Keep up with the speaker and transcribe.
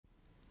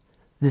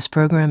This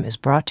program is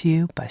brought to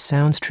you by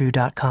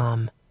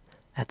SoundsTrue.com.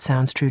 At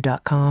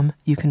SoundsTrue.com,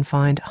 you can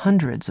find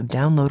hundreds of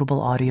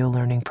downloadable audio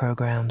learning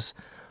programs,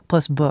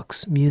 plus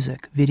books,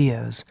 music,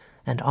 videos,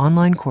 and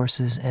online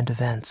courses and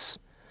events.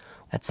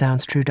 At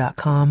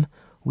SoundsTrue.com,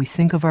 we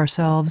think of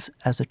ourselves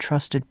as a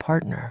trusted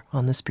partner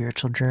on the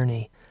spiritual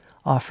journey,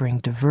 offering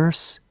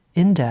diverse,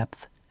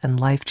 in-depth, and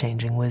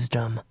life-changing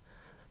wisdom.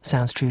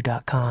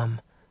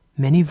 SoundsTrue.com.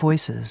 Many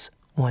voices,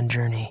 one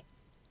journey.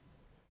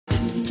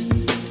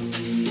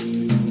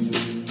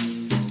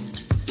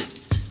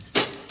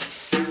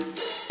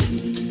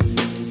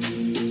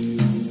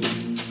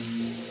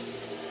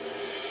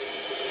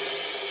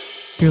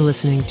 You're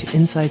listening to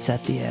Insights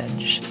at the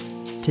Edge.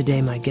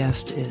 Today my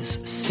guest is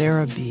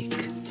Sera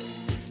Beak.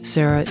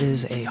 Sera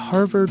is a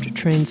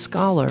Harvard-trained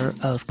scholar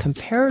of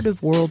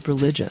comparative world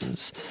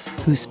religions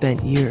who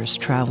spent years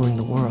traveling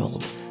the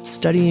world,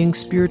 studying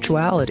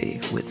spirituality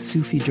with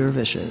Sufi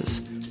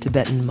dervishes,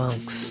 Tibetan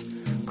monks,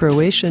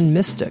 Croatian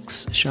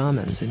mystics,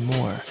 shamans, and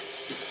more.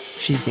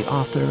 She's the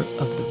author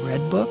of The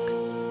Red Book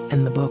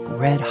and the book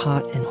Red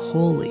Hot and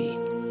Holy,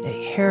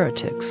 a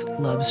heretic's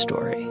love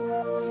story.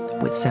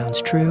 With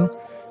Sounds True,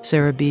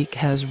 Sera Beak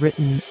has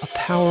written a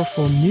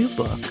powerful new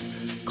book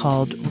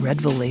called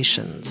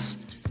Redvelations,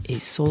 A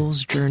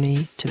Soul's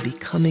Journey to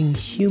Becoming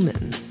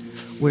Human,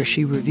 where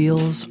she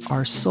reveals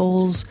our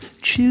souls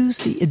choose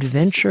the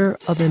adventure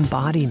of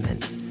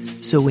embodiment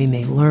so we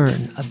may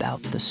learn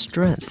about the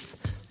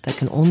strength that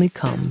can only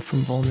come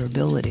from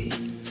vulnerability,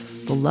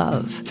 the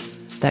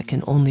love that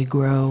can only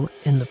grow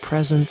in the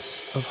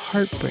presence of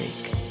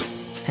heartbreak,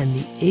 and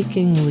the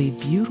achingly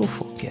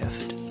beautiful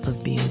gift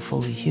of being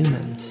fully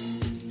human.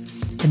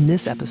 In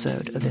this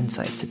episode of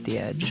Insights at the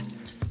Edge,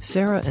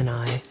 Sera and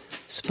I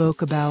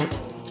spoke about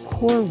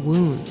core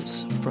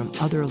wounds from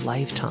other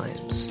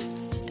lifetimes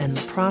and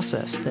the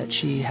process that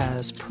she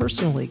has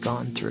personally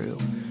gone through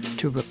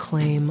to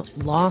reclaim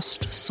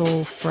lost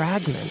soul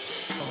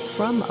fragments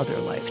from other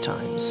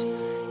lifetimes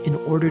in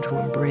order to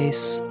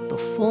embrace the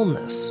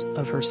fullness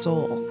of her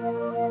soul.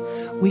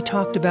 We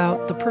talked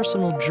about the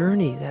personal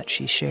journey that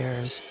she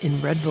shares in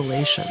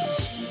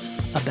Redvelations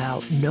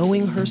about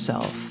knowing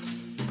herself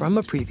from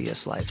a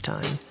previous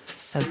lifetime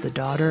as the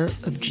daughter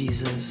of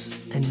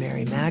Jesus and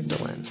Mary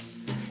Magdalene,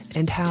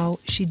 and how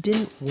she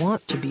didn't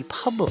want to be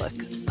public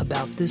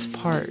about this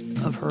part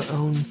of her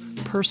own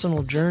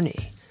personal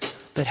journey,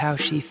 but how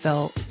she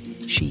felt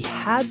she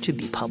had to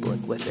be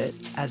public with it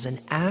as an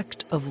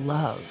act of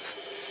love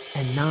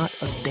and not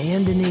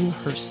abandoning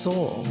her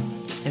soul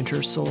and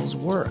her soul's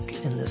work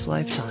in this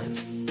lifetime.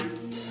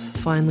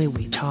 Finally,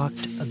 we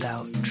talked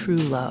about true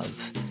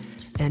love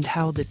and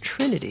how the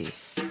Trinity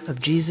of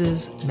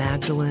Jesus,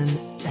 Magdalene,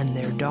 and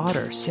their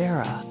daughter,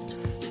 Sera,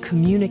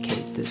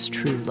 communicate this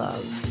true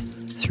love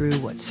through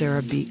what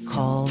Sera Beak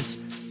calls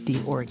the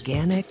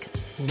organic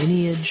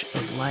lineage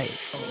of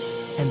life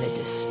and the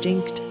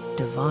distinct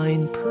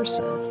divine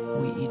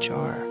person we each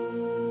are.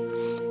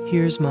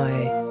 Here's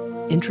my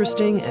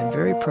interesting and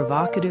very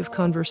provocative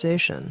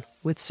conversation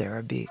with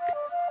Sera Beak.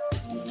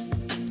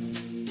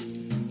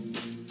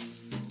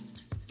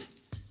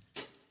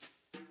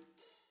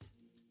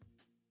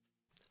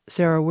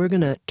 Sera, we're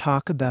going to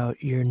talk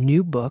about your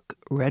new book,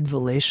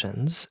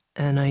 Redvelations,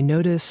 and I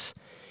notice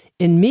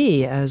in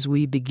me, as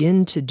we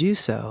begin to do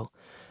so,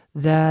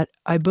 that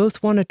I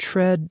both want to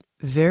tread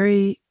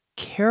very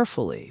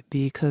carefully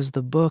because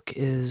the book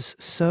is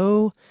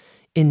so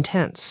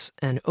intense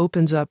and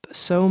opens up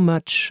so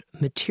much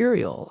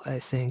material, I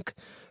think,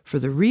 for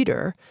the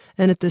reader,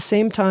 and at the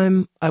same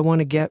time, I want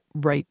to get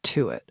right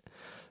to it.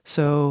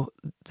 So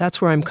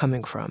that's where I'm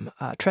coming from.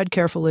 Tread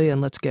carefully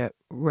and let's get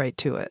right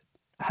to it.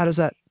 How does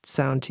that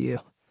sound to you?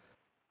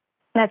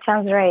 That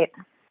sounds right.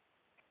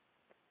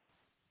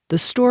 The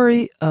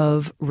story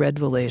of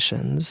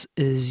Redvelations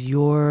is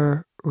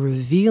your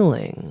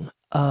revealing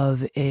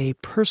of a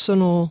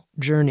personal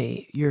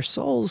journey, your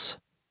soul's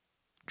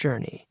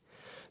journey,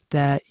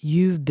 that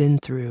you've been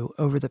through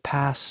over the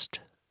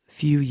past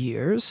few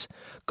years,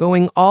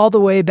 going all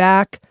the way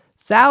back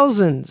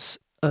thousands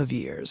of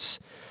years.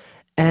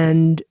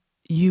 And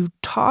you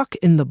talk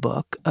in the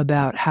book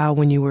about how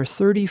when you were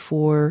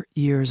 34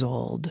 years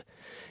old,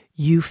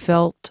 you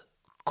felt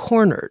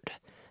cornered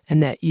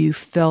and that you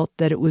felt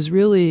that it was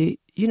really,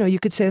 you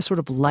could say a sort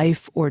of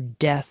life or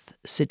death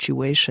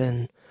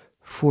situation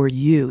for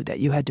you, that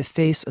you had to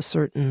face a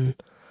certain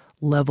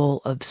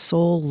level of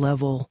soul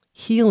level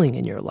healing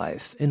in your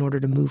life in order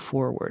to move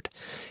forward.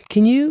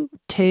 Can you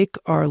take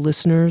our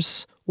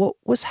listeners, what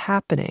was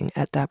happening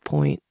at that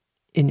point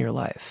in your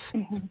life?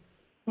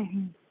 Mm-hmm.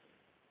 Mm-hmm.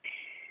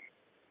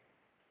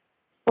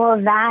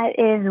 Well, that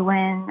is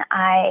when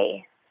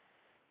I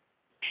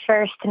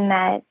first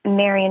met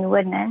Marion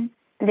Woodman,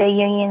 the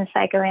Jungian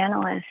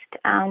psychoanalyst.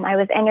 I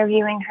was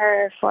interviewing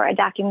her for a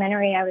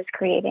documentary I was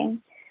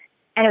creating,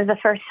 and it was the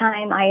first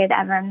time I had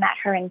ever met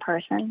her in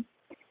person.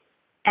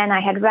 And I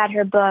had read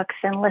her books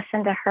and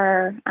listened to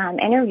her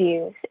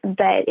interviews,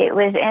 but it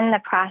was in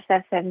the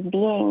process of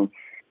being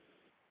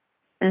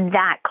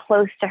that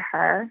close to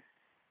her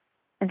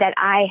that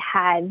I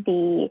had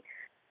the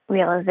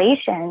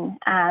realization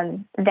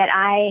that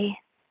I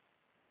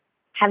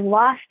had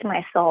lost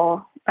my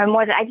soul, or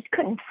more that I just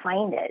couldn't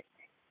find it.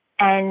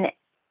 And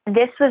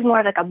this was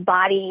more like a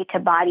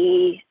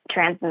body-to-body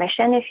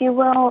transmission, if you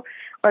will,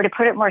 or to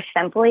put it more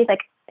simply,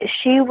 like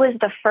she was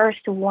the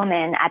first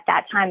woman at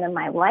that time in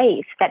my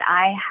life that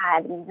I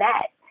had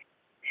met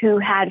who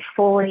had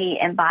fully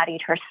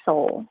embodied her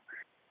soul.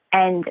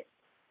 And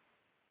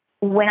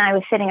when I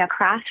was sitting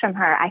across from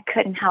her, I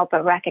couldn't help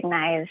but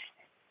recognize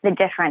the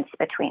difference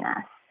between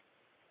us.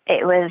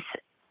 It was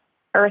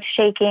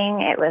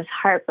earth-shaking, it was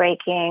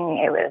heartbreaking,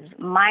 it was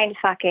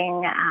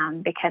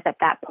mind-fucking, because at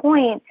that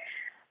point,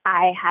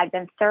 I had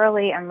been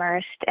thoroughly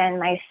immersed in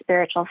my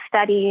spiritual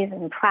studies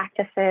and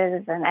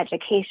practices and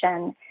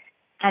education,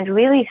 and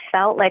really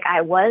felt like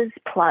I was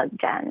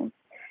plugged in.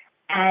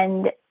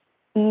 And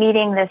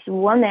meeting this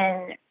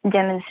woman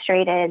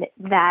demonstrated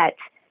that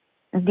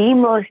the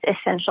most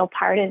essential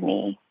part of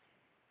me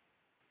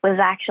was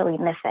actually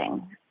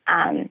missing.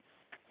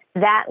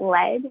 That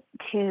led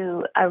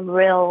to a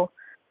real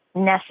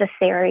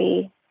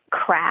necessary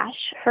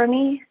crash for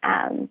me.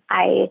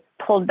 I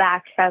pulled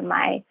back from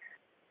my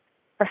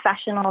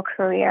professional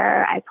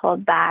career. I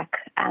pulled back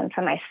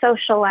from my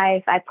social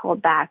life. I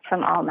pulled back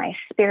from all my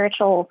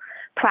spiritual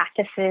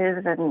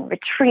practices and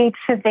retreats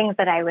and things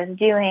that I was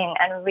doing,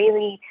 and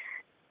really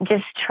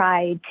just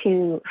tried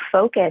to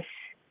focus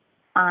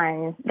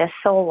on the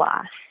soul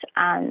loss.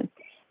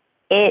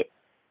 It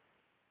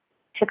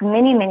took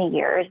many, many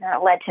years, and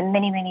it led to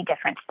many, many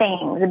different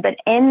things. But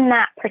in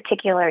that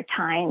particular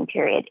time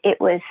period,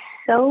 it was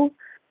so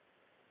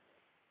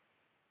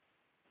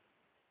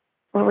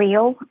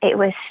real. It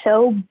was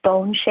so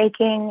bone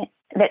shaking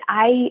that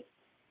I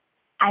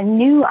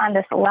knew on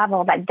this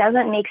level that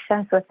doesn't make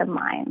sense with the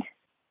mind,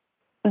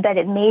 but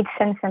it made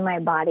sense in my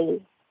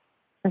body,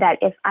 that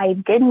if I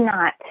did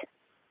not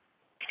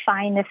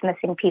find this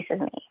missing piece of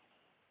me,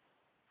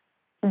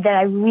 that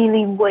I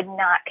really would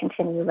not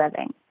continue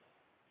living.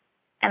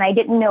 And I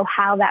didn't know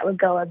how that would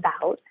go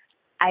about.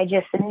 I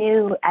just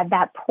knew at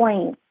that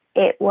point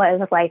it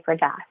was life or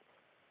death.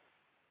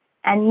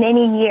 And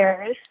many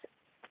years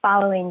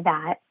following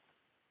that,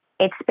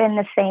 it's been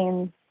the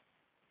same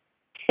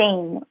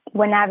thing.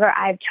 Whenever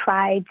I've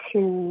tried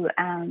to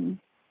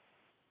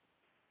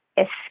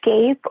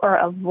escape or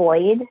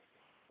avoid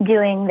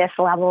doing this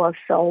level of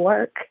soul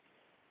work,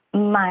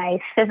 my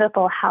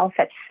physical health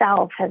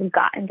itself has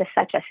gotten to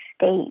such a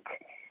state,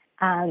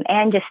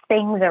 and just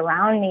things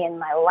around me in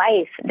my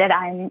life, that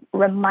I'm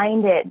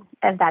reminded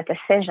of that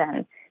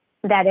decision,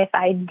 that if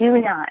I do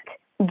not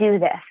do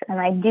this and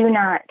I do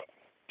not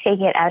take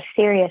it as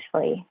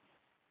seriously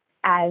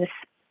as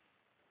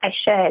I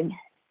should,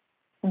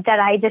 that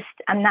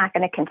I'm not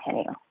going to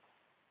continue.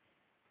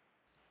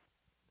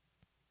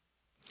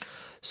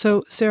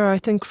 So, Sera, I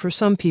think for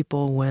some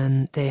people,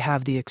 when they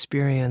have the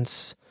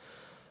experience,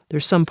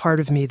 there's some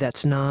part of me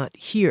that's not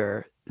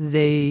here.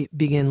 They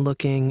begin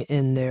looking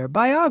in their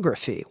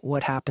biography,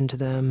 what happened to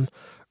them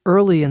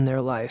early in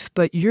their life.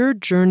 But your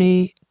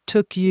journey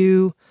took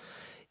you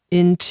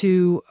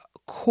into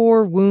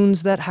core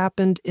wounds that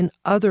happened in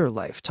other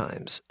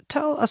lifetimes.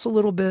 Tell us a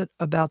little bit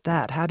about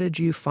that. How did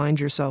you find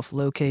yourself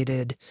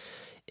located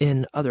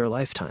in other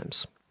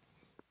lifetimes?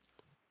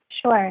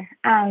 Sure.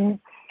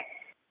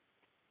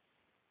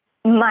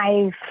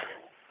 My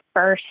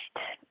first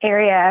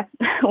area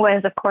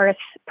was, of course,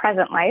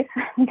 present life.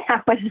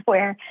 That was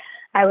where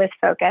I was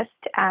focused.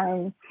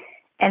 And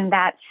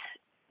that's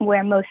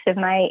where most of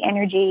my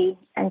energy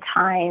and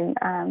time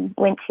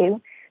went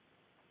to.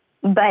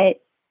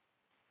 But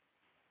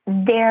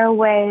there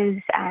was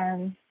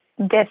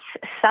this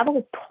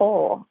subtle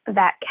pull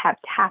that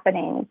kept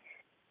happening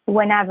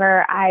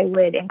whenever I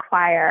would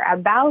inquire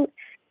about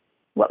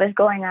what was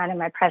going on in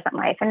my present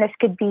life. And this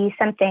could be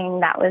something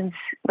that was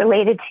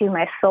related to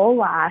my soul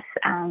loss,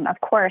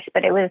 of course,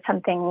 but it was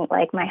something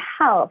like my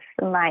health,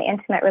 my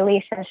intimate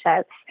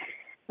relationships,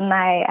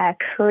 my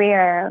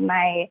career,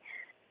 my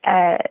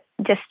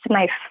just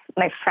my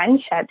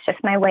friendships,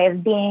 just my way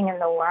of being in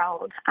the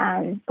world.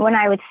 When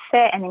I would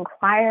sit and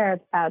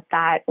inquire about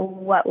that,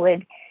 what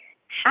would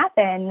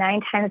happen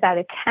 9 times out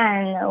of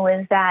 10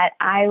 was that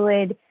I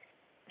would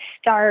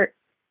start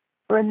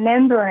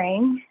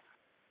remembering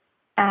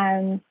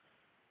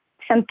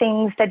some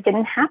things that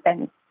didn't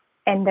happen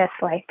in this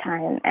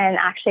lifetime, and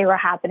actually were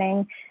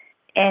happening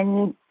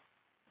in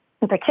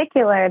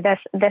particular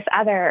this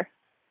other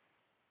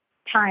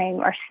time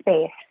or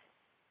space.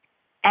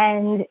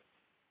 And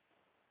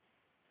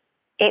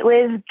it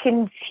was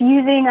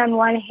confusing on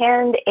one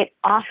hand. It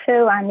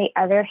also, on the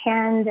other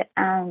hand,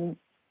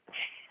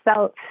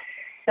 felt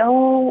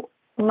so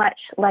much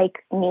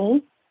like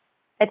me.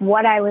 Like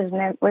what I was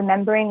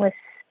remembering was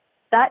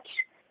such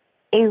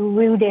a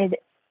rooted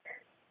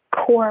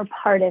core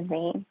part of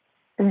me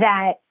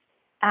that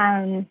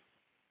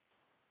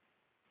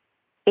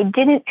it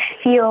didn't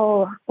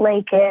feel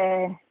like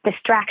a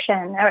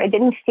distraction, or it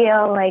didn't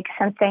feel like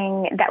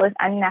something that was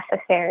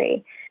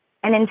unnecessary.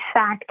 And in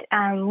fact,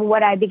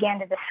 what I began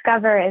to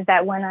discover is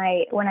that when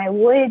I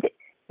would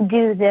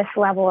do this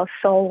level of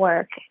soul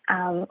work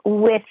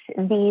with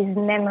these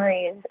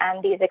memories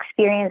and these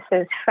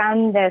experiences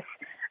from this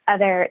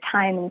other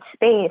time and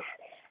space,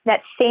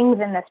 that things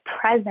in this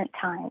present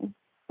time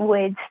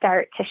would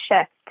start to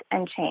shift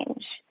and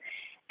change.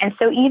 And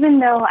so even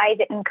though I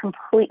didn't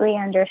completely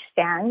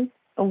understand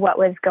what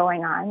was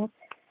going on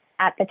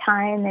at the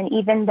time, and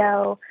even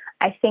though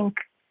I think,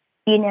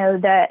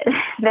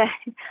 the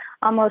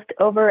almost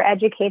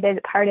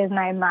overeducated part of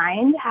my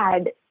mind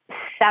had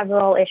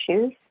several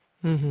issues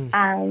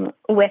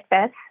with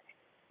this,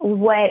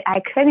 what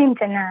I couldn't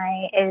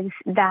deny is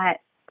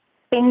that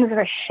things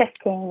were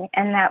shifting,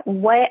 and that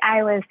what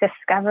I was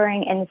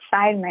discovering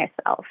inside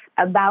myself,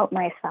 about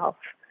myself,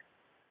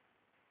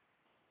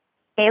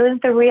 it was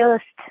the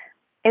realest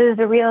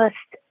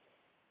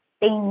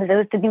things, it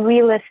was the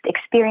realest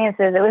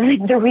experiences, it was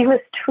like the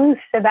realest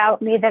truths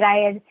about me that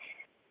I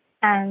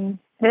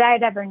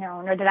had ever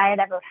known, or that I had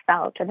ever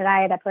felt, or that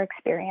I had ever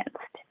experienced.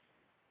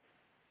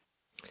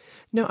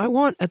 Now, I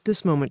want at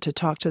this moment to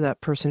talk to that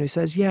person who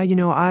says, yeah,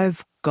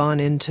 I've gone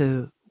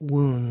into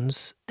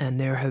wounds, and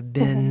there have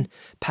been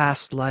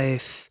past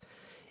life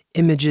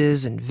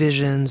images and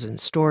visions and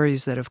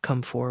stories that have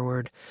come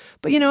forward.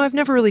 But, I've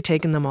never really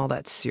taken them all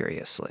that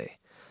seriously.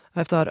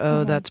 I've thought,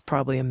 that's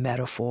probably a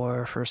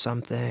metaphor for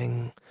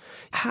something.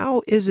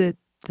 How is it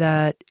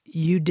that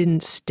you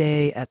didn't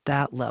stay at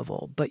that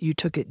level, but you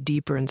took it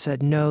deeper and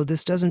said, no,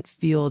 this doesn't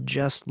feel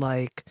just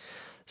like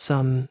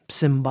some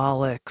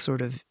symbolic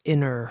sort of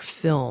inner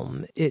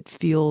film. It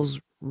feels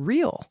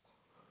real.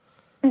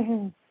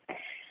 Mm-hmm.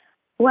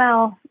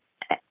 Well,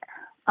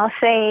 I'll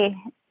say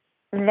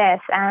this.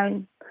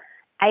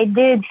 I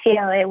did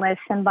feel it was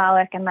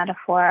symbolic and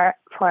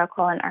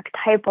metaphorical and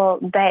archetypal,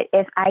 but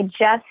if I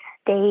just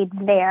stayed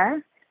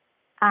there,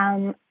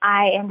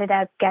 I ended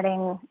up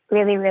getting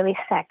really, really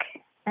sick,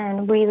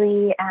 and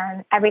really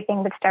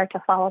everything would start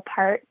to fall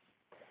apart.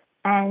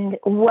 And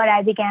what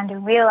I began to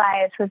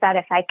realize was that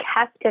if I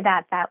kept it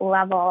at that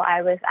level,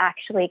 I was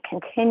actually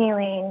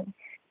continuing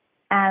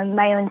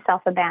my own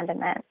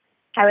self-abandonment.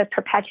 I was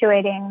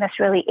perpetuating this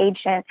really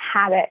ancient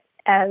habit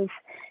of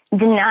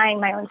denying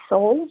my own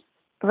soul,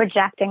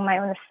 rejecting my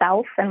own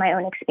self and my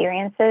own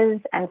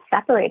experiences, and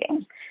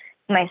separating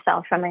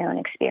myself from my own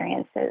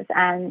experiences,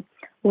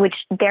 which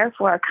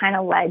therefore kind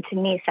of led to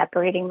me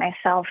separating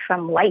myself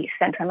from life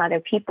and from other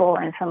people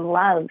and from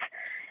love.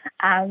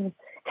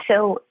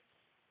 So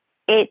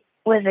it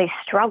was a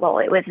struggle.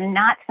 It was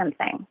not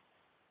something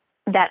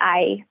that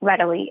I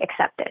readily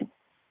accepted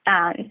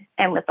and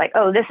was like,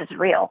 oh, this is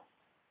real.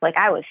 Like,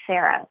 I was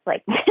Sera,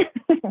 like,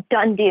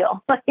 done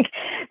deal. Like,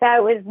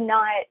 that was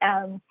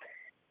not,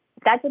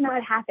 that did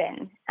not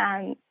happen.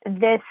 I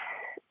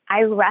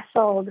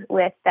wrestled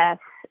with this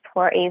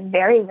for a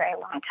very, very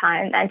long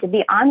time. And to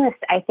be honest,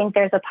 I think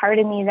there's a part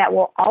of me that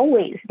will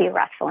always be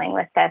wrestling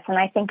with this. And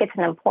I think it's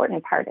an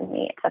important part of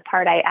me. It's a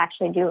part I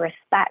actually do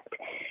respect.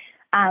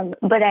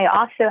 But I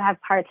also have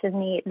parts of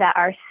me that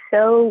are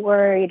so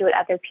worried what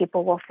other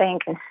people will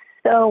think, and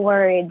so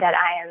worried that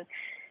I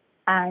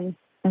am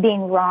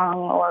being wrong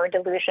or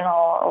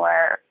delusional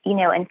or,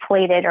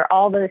 inflated, or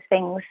all those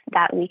things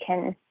that we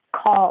can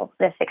call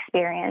this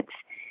experience,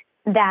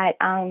 that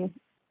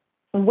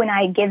when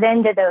I give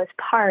into those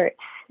parts,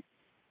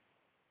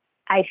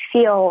 I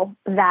feel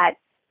that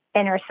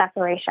inner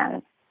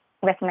separation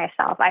with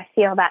myself. I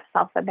feel that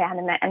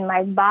self-abandonment, and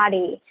my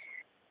body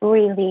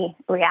really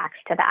reacts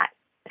to that.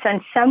 So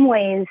in some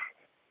ways,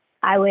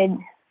 I would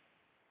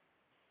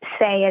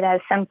say it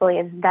as simply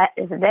as that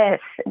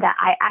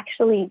I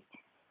actually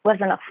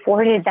wasn't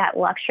afforded that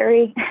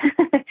luxury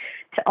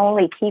to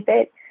only keep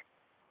it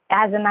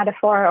as a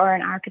metaphor or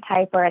an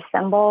archetype or a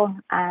symbol.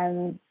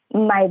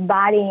 My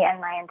body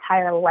and my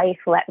entire life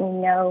let me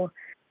know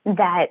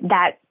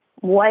that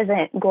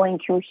wasn't going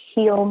to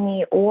heal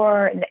me,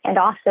 and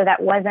also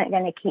that wasn't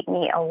going to keep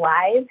me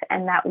alive,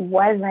 and that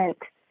wasn't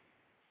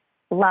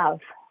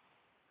love.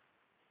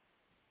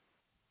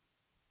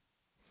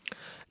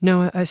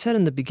 No, I said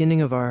in the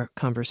beginning of our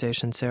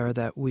conversation, Sera,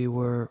 that we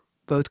were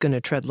both going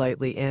to tread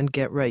lightly and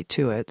get right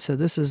to it. So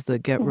this is the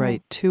get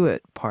right to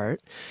it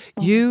part.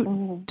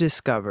 You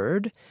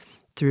discovered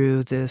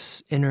through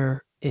this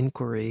inner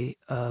inquiry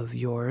of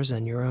yours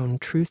and your own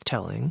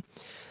truth-telling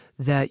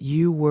that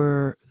you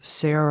were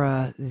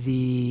Sera,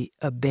 the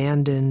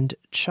abandoned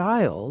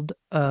child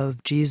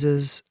of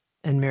Jesus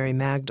and Mary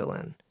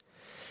Magdalene.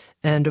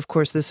 And of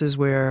course, this is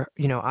where,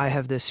 I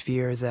have this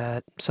fear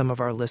that some of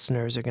our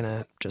listeners are going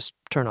to just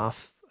turn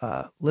off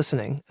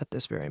listening at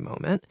this very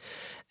moment.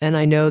 And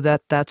I know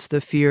that that's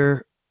the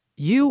fear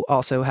you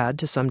also had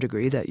to some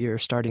degree that you're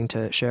starting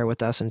to share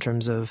with us in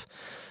terms of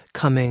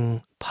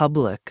coming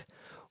public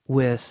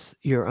with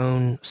your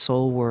own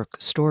soul work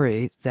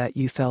story, that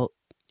you felt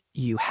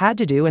you had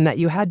to do, and that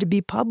you had to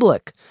be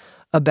public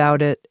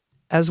about it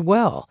as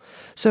well.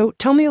 So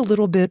tell me a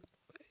little bit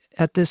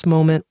at this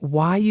moment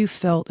why you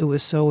felt it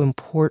was so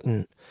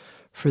important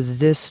for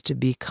this to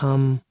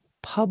become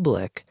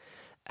public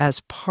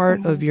as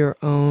part of your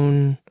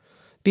own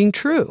being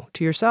true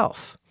to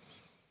yourself.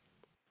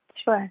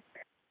 Sure.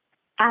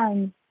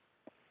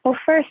 Well,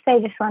 first, I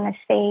just want to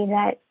say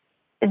that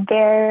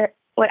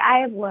what I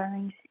have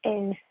learned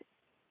is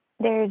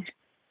there's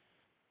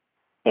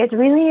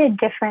really a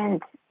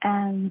different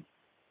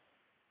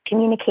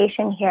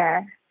communication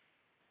here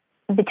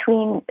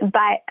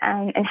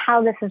and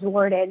how this is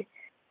worded,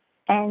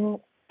 and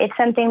it's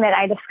something that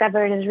I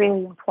discovered is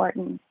really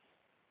important.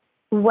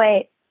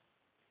 What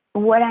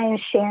I am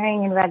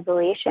sharing in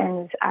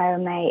Redvelations are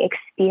my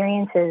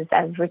experiences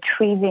of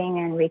retrieving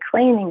and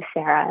reclaiming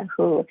Sera,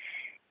 who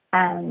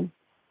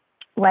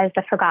was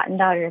the forgotten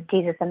daughter of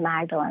Jesus and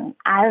Magdalene,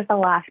 as the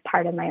lost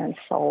part of my own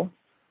soul.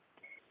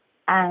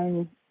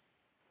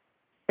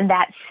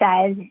 That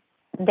said,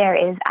 there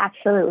is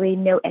absolutely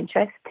no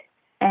interest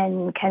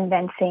in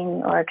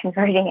convincing or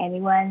converting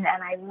anyone,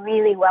 and I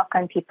really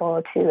welcome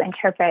people to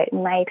interpret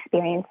my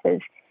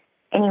experiences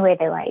any way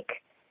they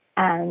like.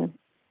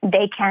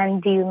 They can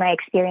do my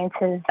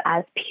experiences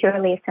as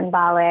purely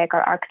symbolic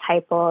or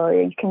archetypal, or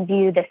you can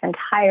view this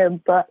entire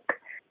book,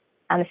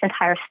 this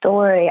entire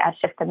story as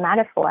just a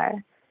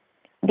metaphor,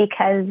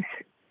 because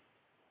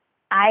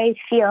I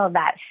feel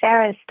that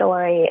Sera's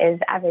story is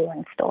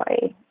everyone's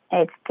story.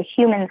 It's the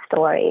human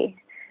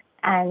story,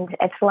 and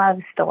it's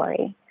love's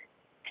story.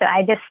 So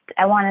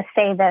I want to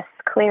say this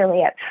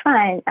clearly up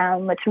front.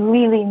 What's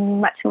really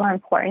much more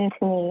important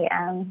to me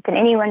than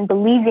anyone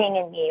believing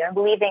in me or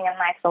believing in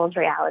my soul's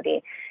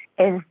reality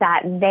is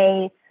that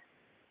they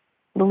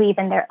believe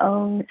in their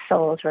own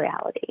soul's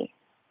reality,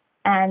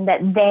 and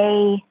that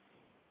they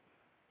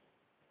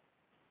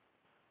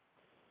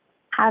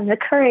have the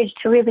courage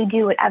to really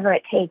do whatever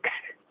it takes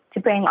to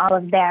bring all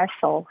of their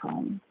soul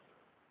home.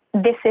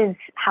 This is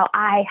how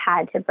I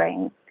had to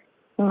bring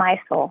my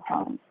soul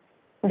home.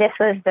 This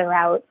was the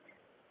route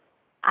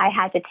I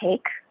had to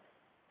take.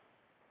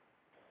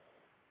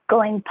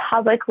 Going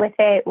public with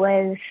it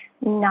was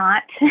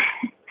not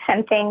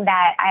something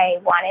that I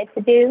wanted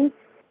to do.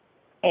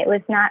 It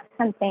was not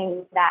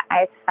something that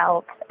I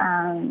felt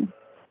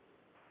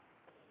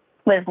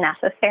was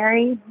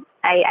necessary.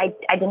 I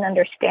didn't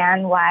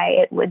understand why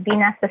it would be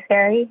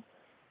necessary.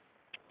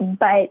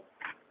 But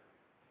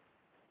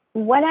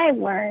what I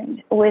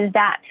learned was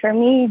that for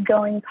me,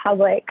 going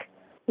public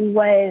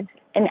was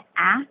an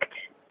act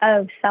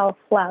of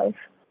self-love.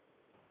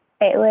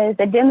 It was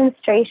a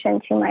demonstration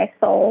to my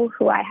soul,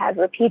 who I had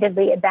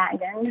repeatedly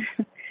abandoned,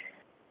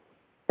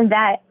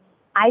 that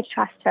I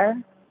trust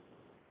her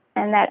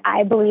and that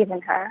I believe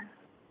in her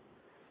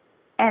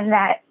and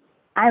that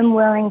I'm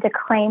willing to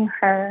claim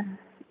her,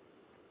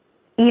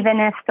 even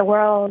if the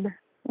world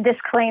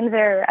disclaims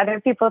or other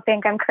people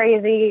think I'm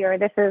crazy or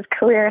this is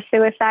career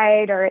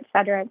suicide or et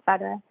cetera, et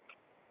cetera.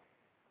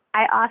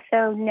 I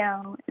also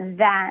know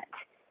that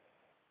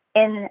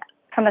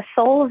from a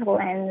soul's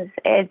lens,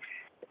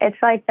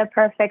 it's like the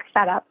perfect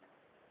setup,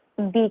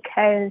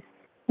 because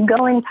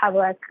going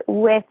public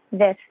with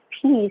this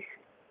piece,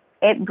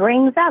 it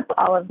brings up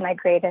all of my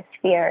greatest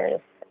fears,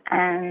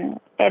 and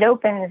it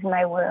opens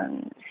my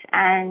wounds,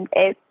 and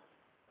it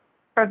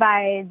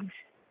provides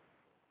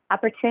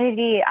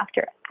opportunity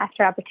after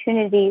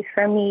opportunity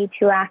for me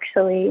to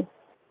actually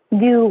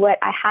do what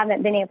I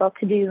haven't been able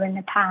to do in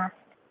the past,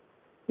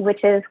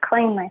 which is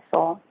claim my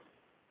soul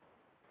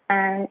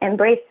and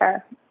embrace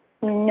her,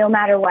 no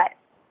matter what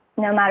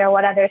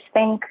others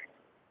think,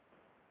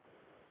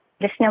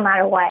 just no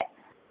matter what.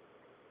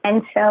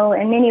 And so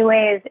in many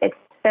ways, it's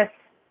this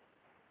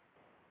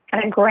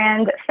kind of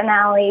grand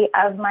finale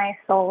of my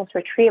soul's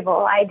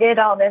retrieval. I did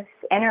all this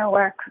inner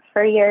work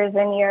for years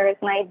and years,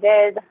 and I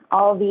did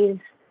all these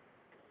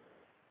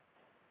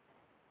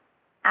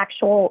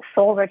actual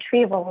soul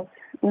retrievals,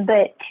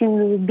 but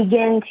to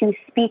begin to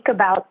speak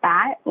about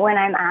that when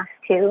I'm asked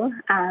to,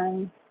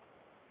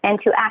 and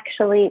to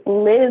actually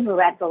live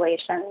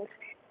Redvelations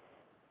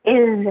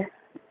is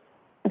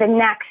the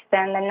next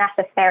and the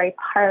necessary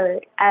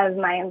part of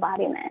my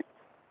embodiment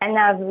and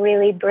of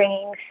really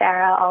bringing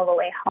Sera all the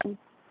way home.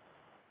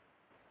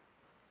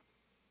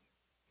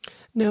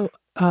 Now,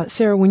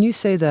 Sera, when you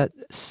say that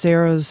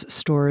Sera's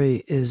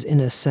story is,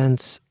 in a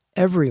sense,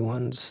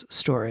 everyone's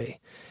story,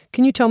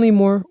 can you tell me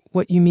more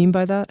what you mean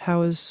by that?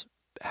 How is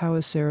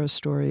Sera's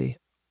story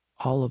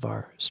all of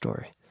our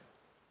story?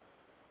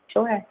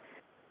 Sure.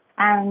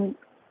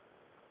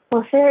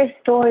 Well, Sera's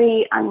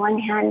story, on one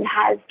hand,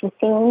 has the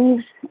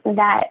themes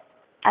that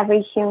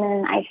every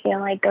human, I feel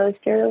like, goes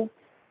through: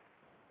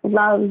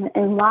 love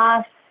and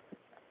loss,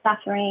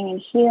 suffering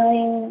and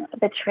healing,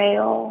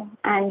 betrayal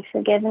and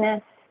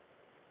forgiveness,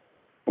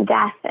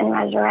 death and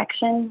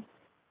resurrection.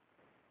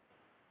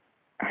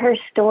 Her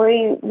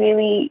story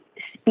really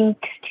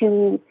speaks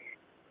to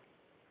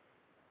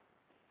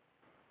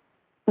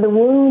the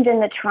wound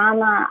and the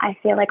trauma I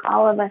feel like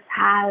all of us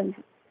have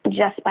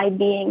just by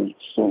being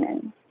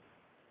human.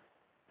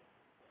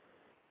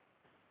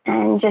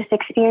 And just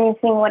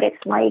experiencing what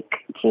it's like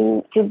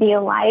to be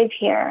alive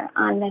here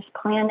on this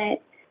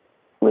planet,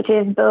 which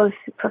is both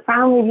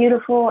profoundly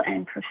beautiful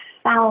and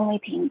profoundly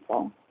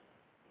painful.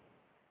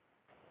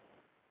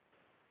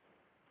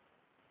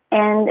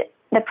 And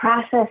the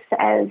process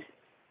of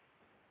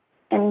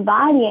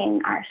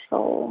embodying our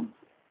soul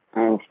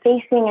and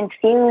facing and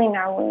feeling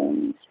our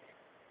wounds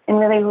and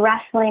really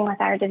wrestling with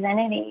our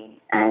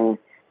divinity and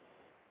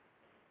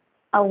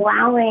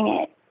allowing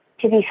it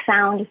to be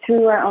found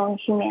through our own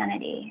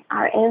humanity,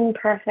 our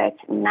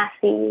imperfect,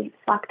 messy,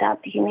 fucked up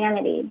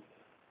humanity.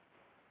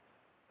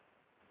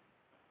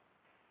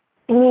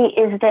 To me,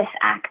 is this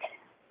act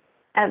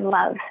of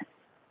love.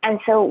 And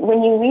so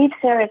when you read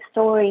Sera's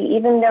story,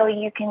 even though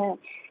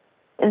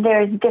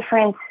there's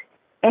difference,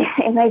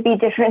 it might be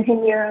different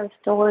in your own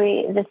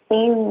story, the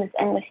themes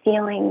and the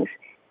feelings,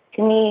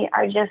 to me,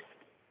 are just,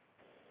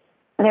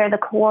 they're the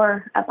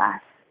core of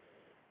us.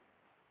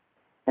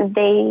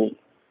 They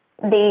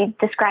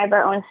describe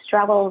our own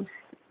struggles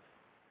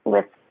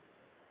with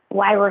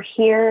why we're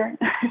here,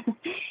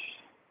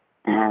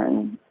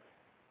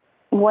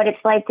 what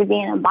it's like to be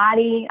in a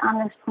body on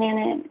this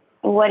planet,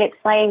 what it's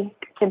like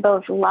to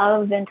both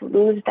love and to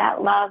lose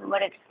that love,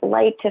 what it's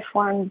like to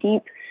form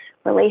deep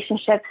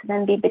relationships and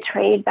then be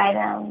betrayed by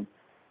them,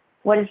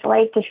 what it's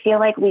like to feel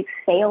like we've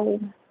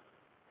failed,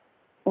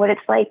 what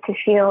it's like to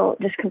feel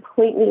just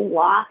completely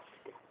lost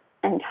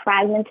and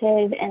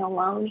fragmented and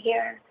alone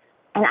here,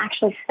 and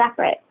actually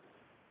separate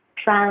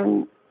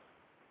from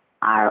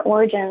our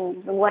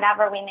origins,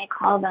 whatever we may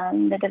call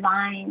them, the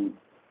divine,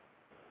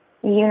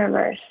 the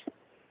universe,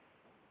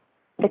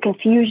 the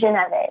confusion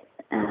of it.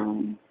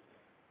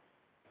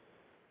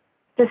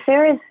 So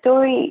Sera's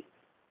story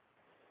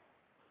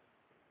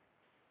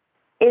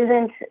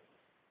isn't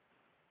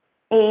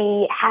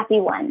a happy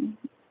one.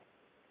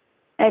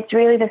 It's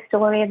really the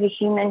story of a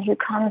human who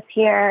comes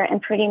here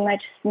and pretty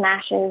much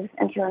smashes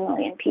into a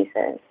million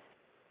pieces.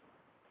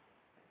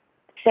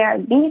 Sera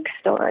Beak's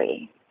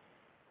story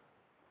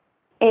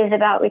is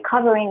about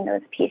recovering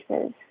those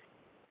pieces.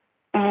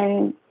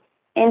 And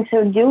in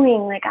so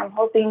doing, like, I'm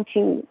hoping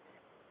to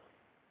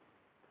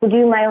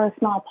do my own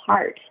small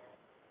part,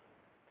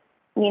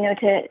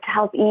 to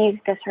help ease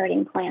this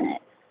hurting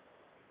planet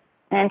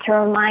and to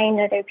remind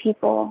other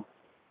people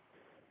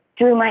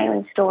through my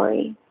own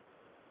story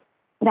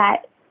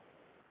that,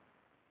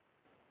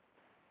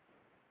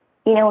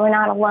 we're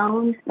not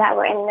alone, that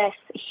we're in this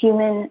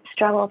human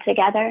struggle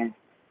together.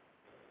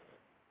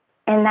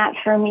 And that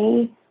for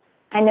me,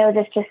 I know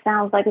this just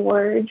sounds like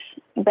words,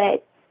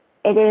 but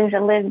it is a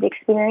lived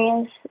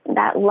experience,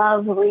 that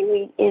love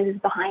really is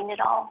behind it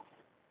all.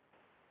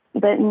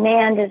 But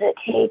man, does it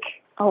take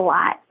a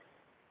lot,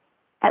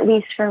 at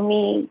least for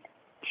me,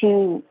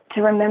 to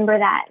remember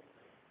that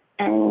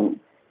and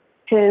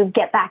to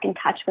get back in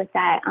touch with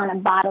that on a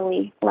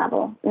bodily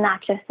level,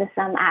 not just as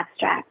some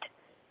abstract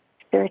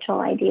spiritual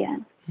idea.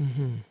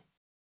 Mm-hmm.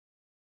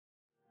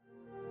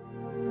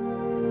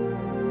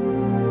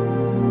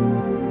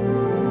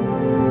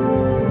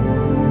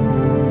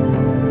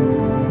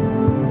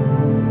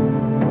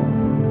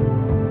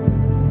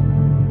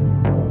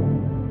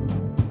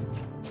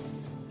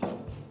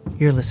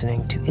 You're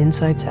listening to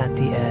Insights at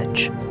the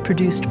Edge,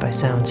 produced by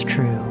Sounds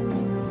True.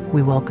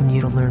 We welcome you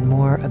to learn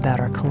more about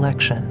our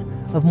collection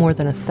of more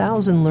than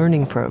 1,000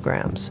 learning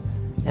programs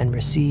and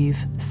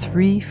receive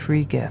 3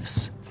 free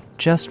gifts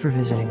just for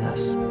visiting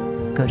us.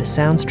 Go to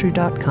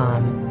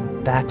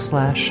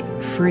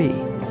soundstrue.com/free.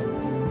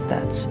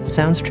 That's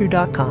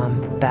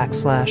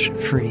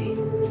soundstrue.com/free.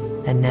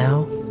 And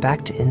now,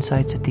 back to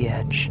Insights at the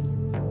Edge.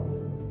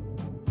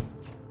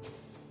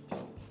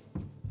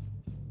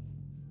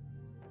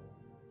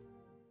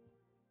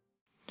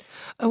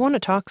 I want to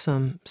talk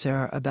some,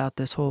 Sera, about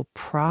this whole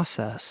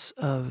process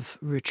of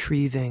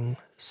retrieving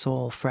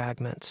soul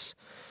fragments,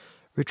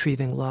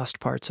 retrieving lost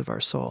parts of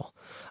our soul.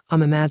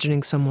 I'm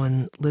imagining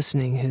someone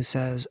listening who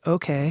says,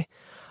 okay,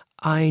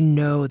 I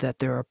know that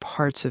there are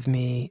parts of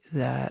me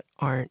that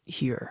aren't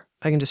here.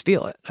 I can just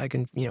feel it. I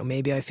can,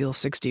 maybe I feel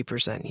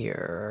 60% here,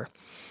 or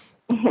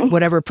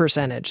whatever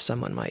percentage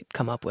someone might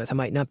come up with. It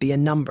might not be a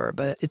number,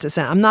 but it's a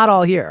sound. I'm not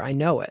all here. I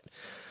know it.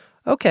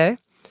 Okay.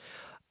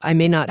 I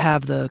may not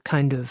have the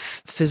kind of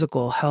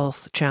physical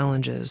health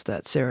challenges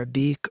that Sera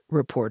Beak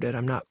reported.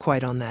 I'm not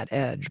quite on that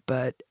edge,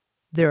 but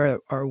there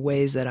are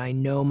ways that I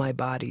know my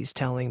body's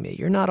telling me,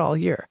 you're not all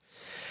here.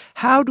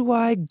 How do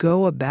I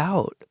go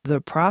about the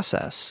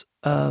process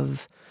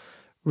of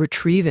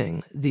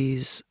retrieving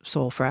these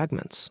soul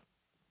fragments?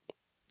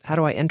 How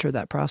do I enter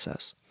that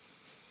process?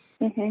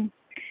 Mm-hmm.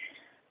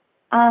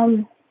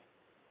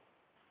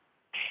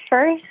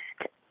 First,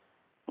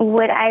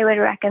 what I would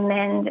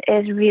recommend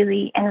is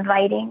really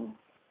inviting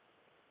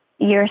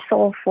your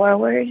soul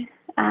forward.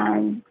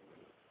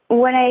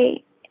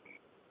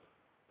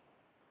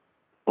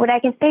 What I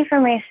can say for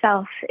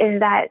myself is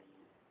that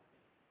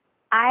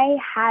I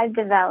had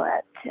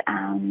developed,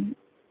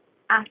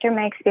 after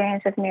my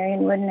experience with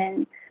Marion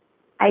Woodman,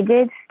 I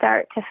did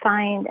start to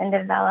find and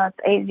develop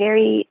a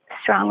very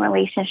strong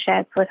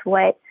relationship with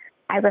what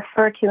I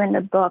refer to in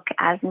the book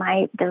as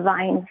my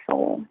divine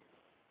soul.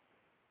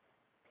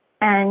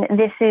 And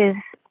this is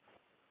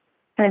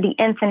kind of the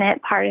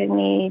infinite part of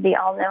me, the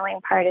all-knowing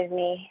part of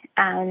me.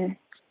 And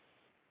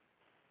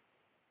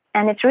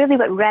it's really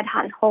what Red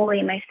Hot and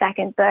Holy, my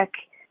second book,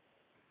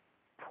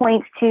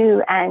 points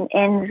to and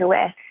ends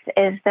with,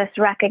 is this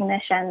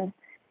recognition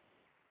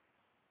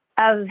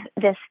of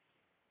this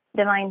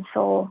divine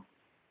soul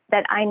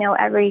that I know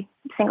every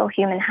single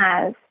human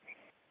has.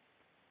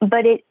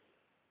 But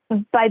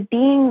by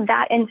being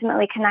that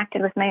intimately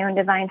connected with my own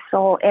divine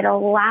soul, it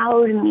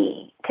allowed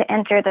me to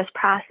enter this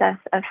process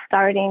of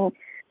starting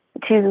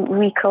to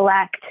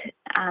recollect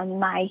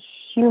my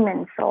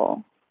human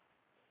soul.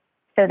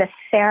 So the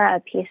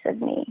Sera piece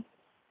of me.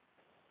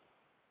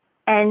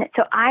 And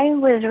so I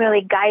was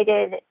really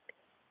guided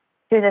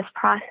through this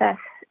process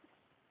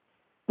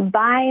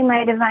by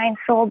my divine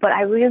soul, but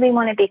I really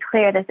want to be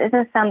clear, this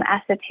isn't some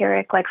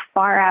esoteric, like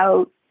far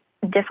out,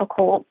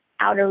 difficult,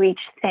 out of reach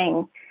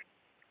thing.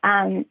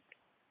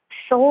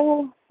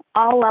 Soul,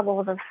 all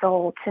levels of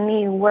soul, to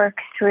me, work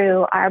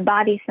through our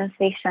body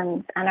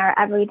sensations and our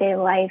everyday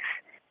life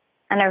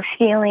and our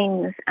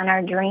feelings and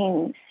our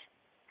dreams.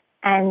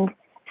 And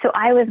so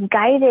I was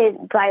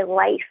guided by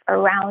life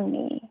around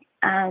me.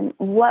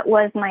 What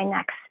was my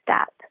next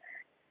step?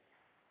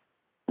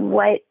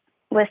 What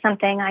was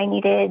something I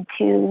needed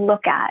to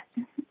look at?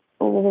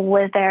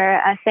 Was there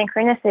a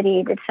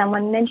synchronicity? Did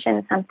someone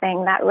mention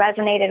something that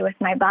resonated with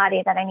my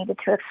body that I needed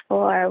to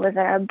explore? Was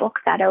there a book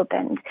that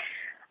opened?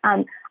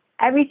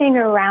 Everything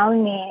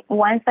around me,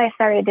 once I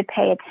started to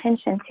pay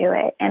attention to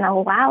it and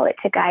allow it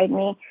to guide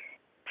me,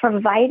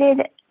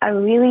 provided a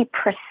really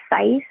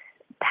precise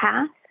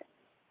path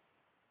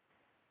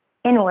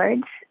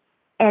inwards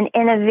and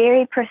in a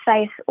very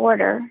precise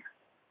order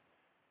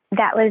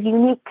that was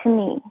unique to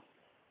me.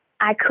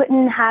 I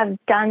couldn't have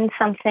done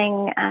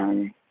something,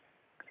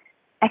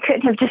 I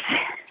couldn't have just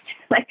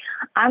like,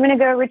 I'm going to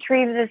go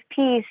retrieve this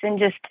piece and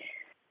just,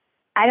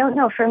 I don't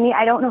know, for me,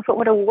 I don't know if it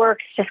would have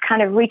worked just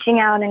kind of reaching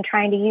out and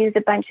trying to use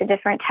a bunch of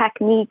different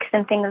techniques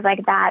and things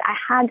like that. I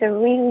had to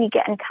really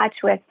get in touch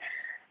with,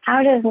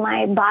 how does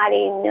my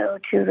body know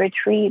to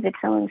retrieve its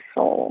own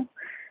soul?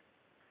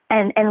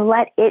 And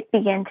let it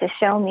begin to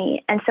show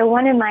me. And so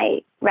one of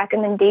my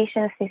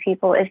recommendations to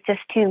people is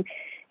just to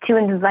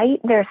invite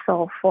their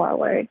soul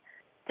forward,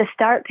 to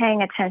start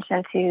paying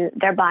attention to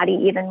their body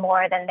even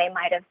more than they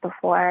might have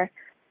before.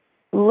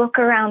 Look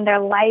around their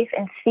life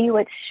and see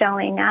what's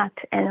showing up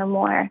in a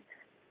more,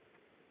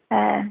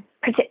 in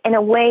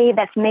a way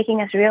that's making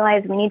us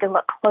realize we need to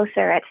look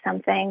closer at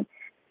something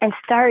and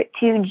start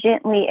to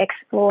gently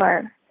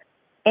explore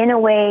in a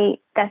way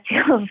that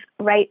feels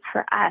right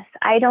for us.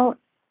 I don't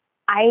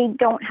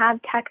have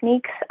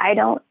techniques. I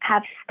don't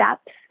have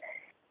steps.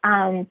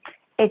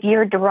 If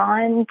you're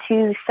drawn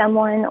to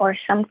someone or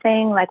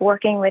something, like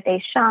working with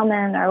a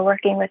shaman or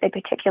working with a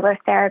particular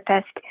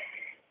therapist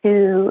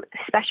who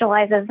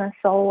specializes in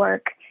soul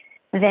work,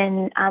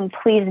 then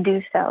please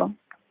do so.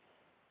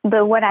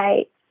 But what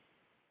I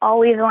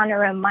always want to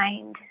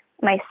remind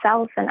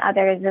myself and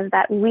others is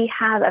that we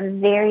have a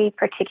very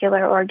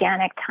particular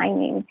organic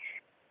timing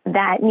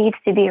that needs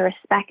to be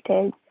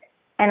respected.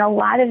 And a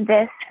lot of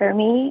this, for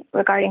me,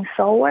 regarding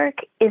soul work,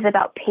 is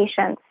about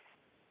patience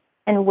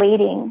and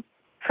waiting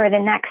for the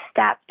next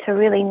step to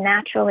really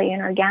naturally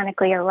and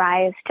organically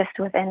arise just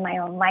within my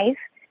own life,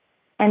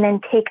 and then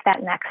take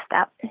that next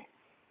step.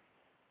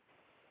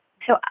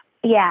 So,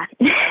 yeah.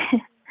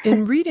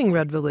 In reading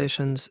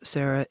Redvelations,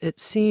 Sera, it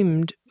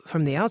seemed,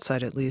 from the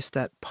outside at least,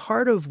 that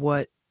part of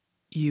what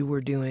you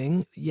were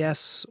doing,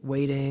 yes,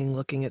 waiting,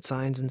 looking at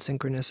signs and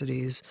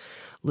synchronicities,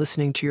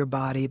 listening to your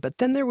body, but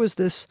then there was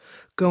this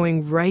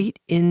going right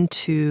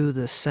into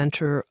the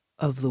center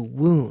of the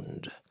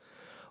wound,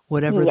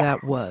 whatever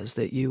that was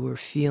that you were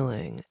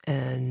feeling,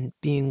 and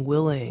being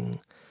willing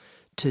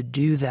to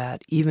do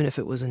that, even if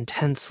it was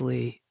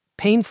intensely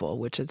painful,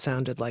 which it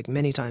sounded like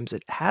many times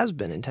it has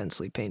been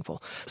intensely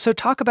painful. So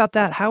talk about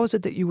that. How is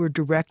it that you were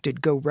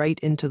directed, go right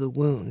into the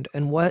wound,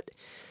 and what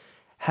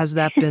has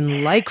that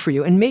been like for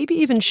you? And maybe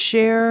even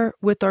share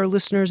with our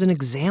listeners an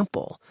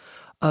example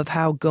of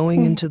how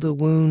going into the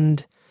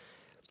wound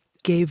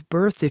gave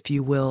birth, if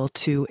you will,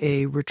 to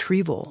a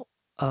retrieval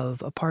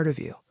of a part of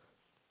you.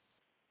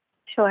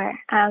 Sure.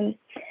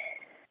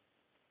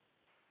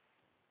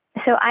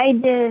 So I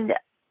did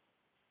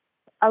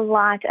a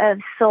lot of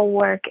soul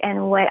work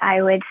and what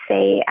I would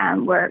say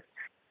were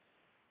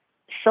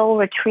soul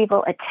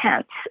retrieval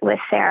attempts with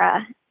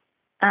Sera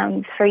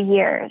for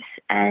years.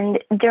 And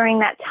during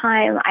that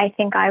time, I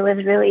think I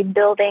was really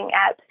building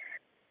up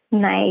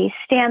my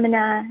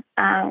stamina,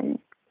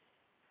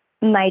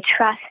 my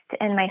trust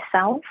in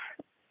myself.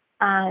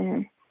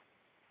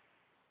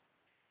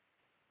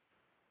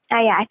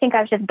 I think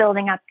I was just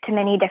building up to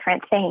many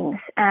different things.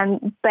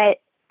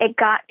 But it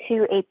got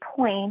to a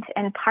point,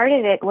 and part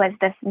of it was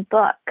this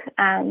book,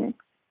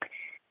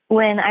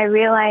 when I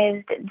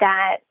realized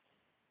that,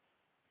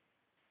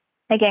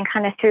 again,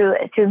 kind of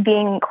through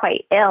being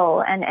quite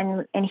ill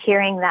and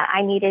hearing that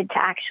I needed to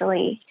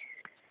actually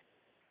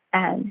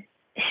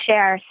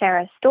share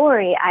Sera's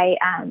story, I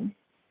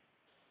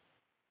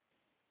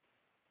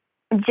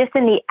just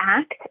in the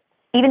act,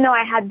 even though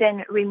I had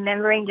been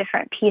remembering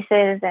different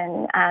pieces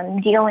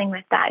and dealing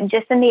with that,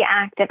 just in the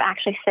act of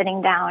actually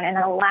sitting down and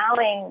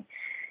allowing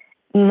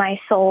my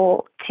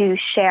soul to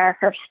share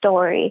her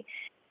story,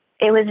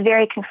 it was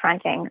very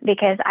confronting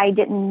because I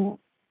didn't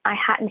I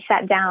hadn't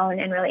sat down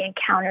and really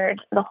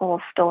encountered the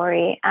whole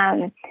story.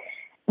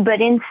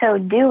 But in so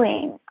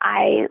doing,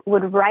 I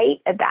would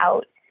write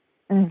about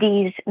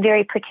these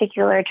very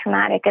particular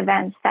traumatic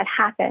events that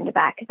happened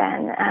back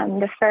then.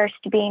 The first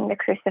being the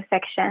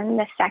crucifixion,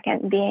 the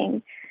second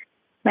being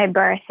my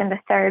birth, and the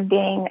third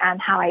being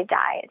how I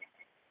died.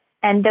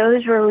 And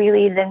those were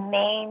really the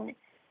main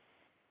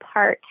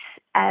parts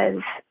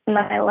of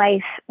my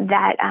life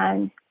that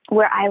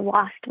where I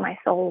lost my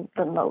soul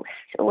the most,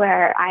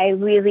 where I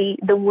really,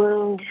 the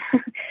wound,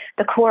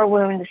 the core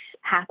wounds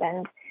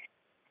happened.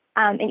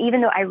 And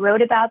even though I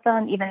wrote about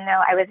them, even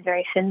though I was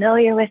very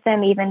familiar with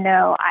them, even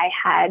though I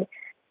had,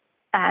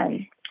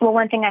 well,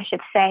 one thing I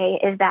should say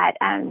is that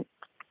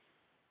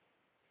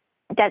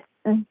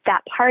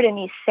that part of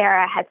me,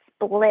 Sera, had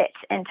split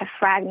into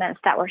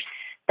fragments that were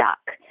stuck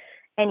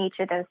in each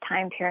of those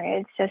time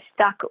periods. So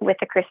stuck with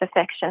the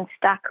crucifixion,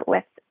 stuck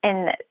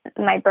in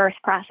my birth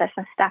process,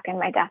 and stuck in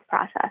my death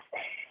process.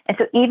 And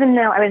so even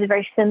though I was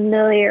very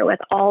familiar with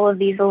all of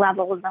these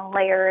levels and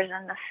layers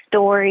and the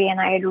story,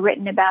 and I had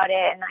written about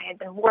it, and I had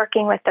been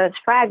working with those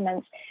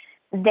fragments,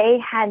 they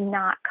had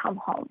not come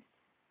home.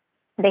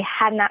 They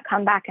had not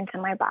come back into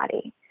my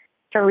body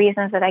for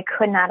reasons that I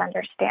could not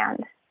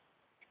understand.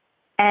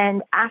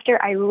 And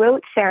after I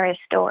wrote Sera's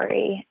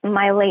story,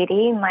 my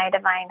lady, my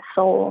divine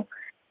soul,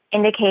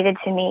 indicated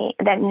to me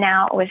that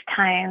now it was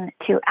time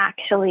to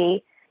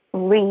actually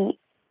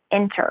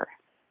re-enter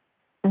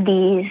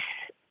these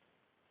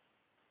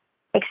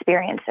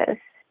experiences.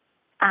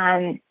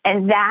 And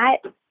that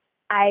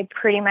I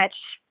pretty much,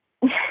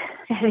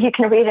 as you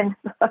can read in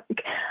the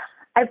book,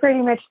 I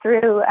pretty much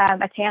threw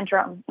a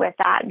tantrum with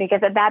that,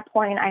 because at that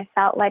point I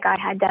felt like I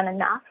had done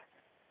enough.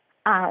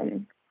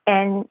 And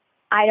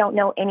I don't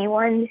know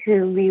anyone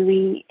who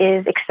really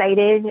is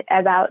excited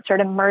about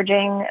sort of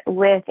merging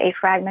with a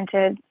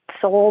fragmented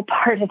soul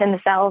part of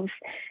themselves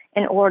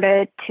in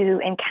order to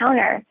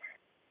encounter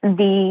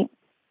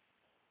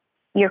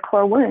your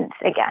core wounds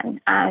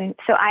again.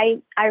 So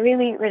I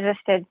really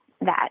resisted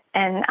that.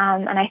 And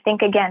I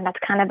think, again, that's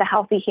kind of the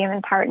healthy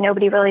human part.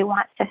 Nobody really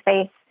wants to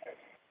face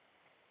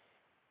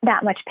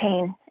that much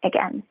pain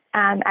again.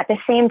 At the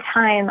same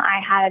time,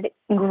 I had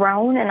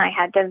grown and I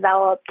had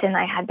developed and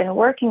I had been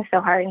working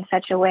so hard in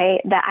such a way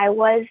that I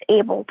was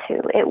able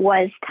to. It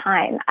was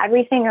time.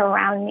 Everything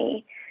around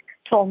me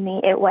told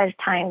me it was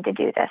time to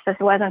do this. This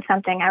wasn't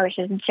something I was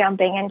just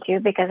jumping into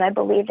because I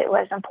believed it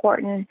was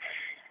important.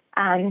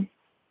 And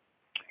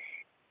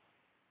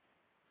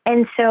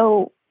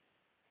so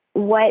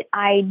what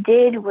I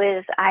did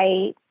was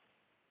I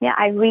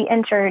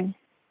re-entered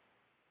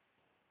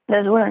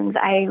those wounds.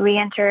 I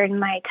re-entered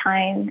my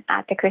time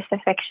at the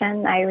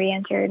crucifixion. I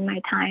re-entered my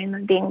time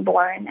of being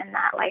born in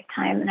that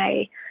lifetime. And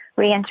I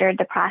re-entered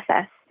the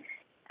process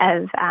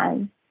of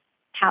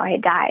how I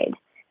died.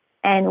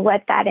 And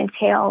what that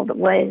entailed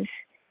was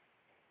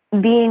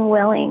being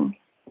willing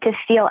to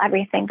feel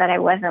everything that I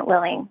wasn't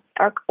willing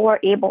or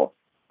able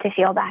to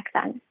feel back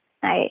then.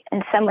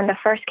 In the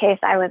first case,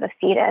 I was a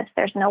fetus.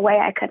 There's no way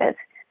I could have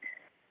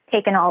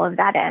taken all of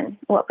that in,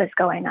 what was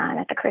going on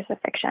at the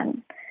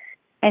crucifixion.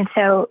 And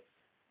so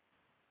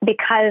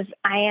because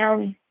I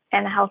am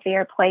in a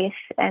healthier place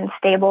and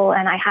stable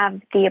and I have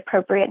the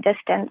appropriate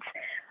distance,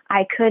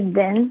 I could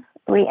then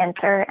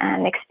re-enter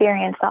and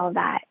experience all of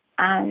that.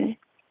 And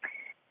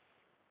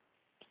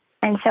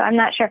so I'm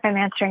not sure if I'm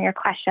answering your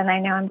question. I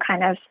know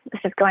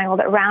this is going a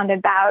little bit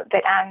roundabout,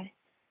 but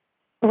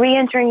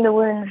re-entering the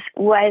wounds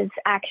was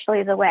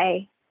actually the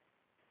way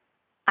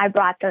I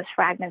brought those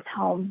fragments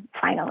home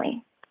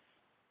finally.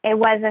 It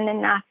wasn't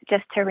enough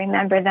just to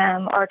remember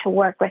them or to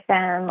work with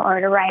them or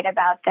to write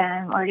about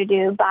them or to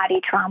do body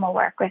trauma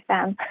work with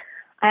them.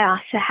 I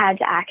also had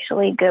to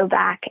actually go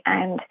back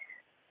and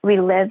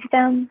relive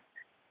them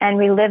in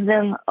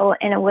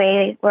a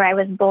way where I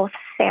was both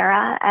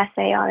Sera,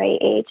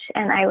 S-A-R-A-H,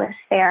 and I was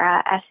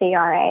Sera,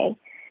 S-E-R-A.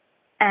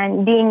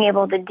 And being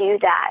able to do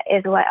that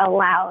is what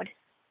allowed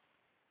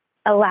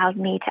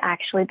me to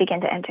actually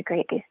begin to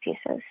integrate these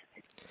pieces.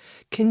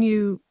 Can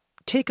you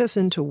take us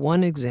into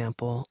one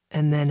example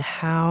and then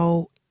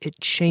how it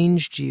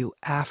changed you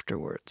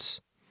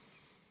afterwards?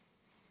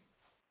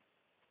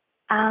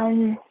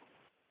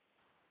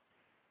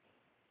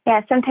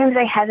 Sometimes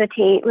I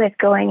hesitate with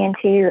going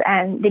into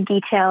the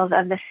details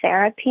of the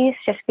Sera piece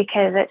just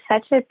because it's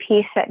such a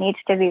piece that needs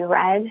to be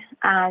read.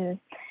 And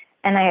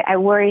I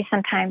worry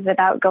sometimes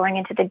about going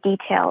into the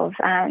details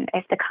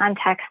if the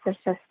context is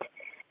just...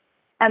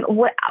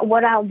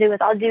 what I'll do is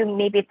I'll do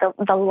maybe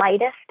the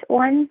lightest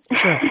one,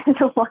 sure.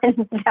 The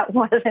one that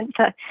wasn't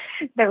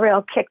the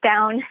real kick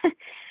down,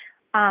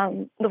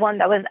 the one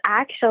that was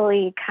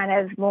actually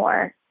kind of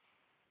more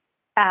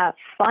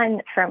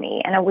fun for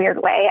me in a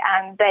weird way.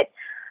 But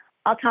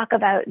I'll talk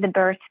about the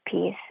birth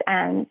piece.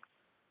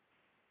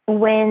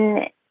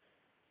 When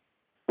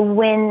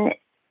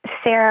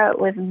Sera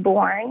was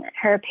born,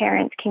 her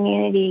parents'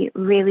 community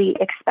really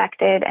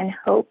expected and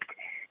hoped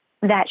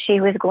that she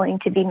was going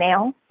to be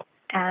male.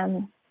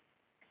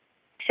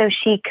 So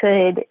she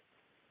could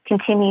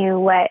continue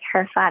what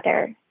her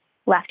father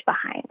left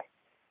behind.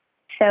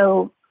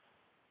 so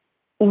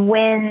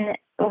when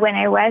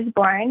I was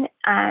born,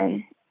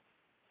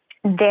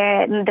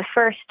 the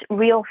first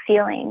real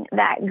feeling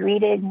that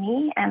greeted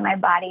me and my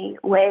body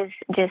was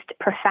just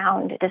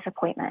profound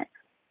disappointment.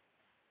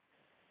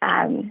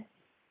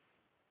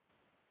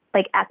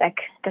 Like epic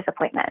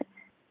disappointment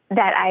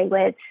that I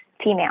was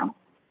female.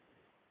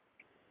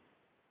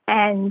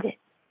 And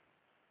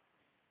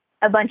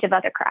a bunch of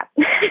other crap.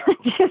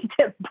 Just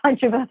a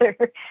bunch of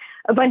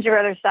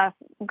other stuff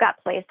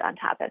got placed on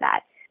top of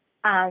that.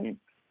 And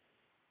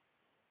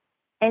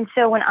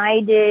so when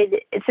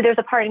there's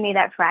a part of me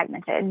that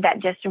fragmented, that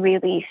just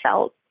really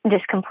felt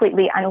just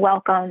completely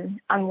unwelcome,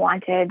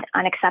 unwanted,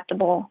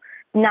 unacceptable,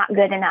 not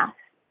good enough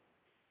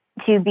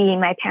to be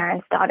my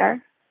parents'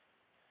 daughter,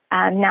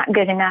 not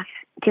good enough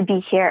to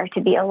be here,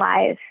 to be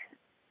alive,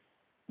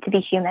 to be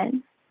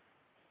human.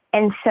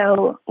 And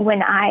so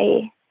when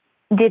I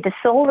did the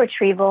soul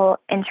retrieval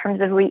in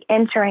terms of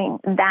re-entering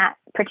that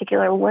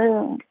particular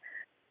wound,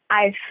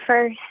 I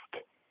first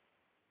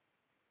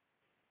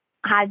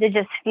had to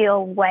just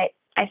feel what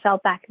I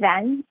felt back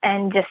then,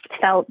 and just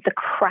felt the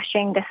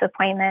crushing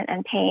disappointment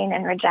and pain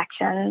and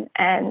rejection,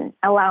 and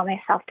allow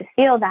myself to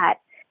feel that.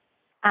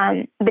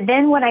 But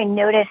then what I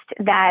noticed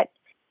that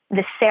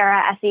the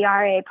Sera,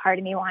 S-E-R-A part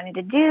of me wanted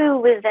to do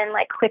was then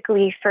like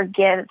quickly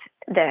forgive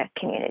the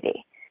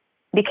community,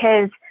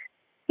 because,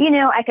 you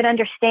know, I could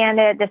understand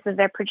it. This was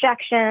their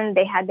projection.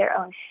 They had their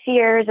own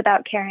fears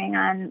about carrying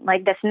on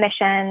like this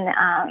mission.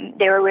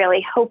 They were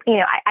really hoping, you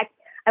know,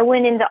 I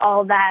went into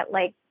all that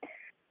like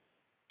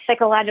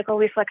psychological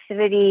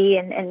reflexivity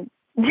and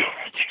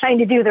trying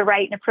to do the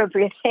right and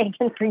appropriate thing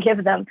and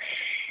forgive them.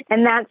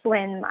 And that's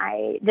when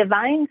my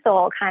divine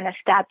soul kind of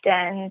stepped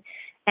in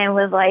and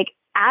was like,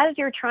 as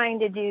you're trying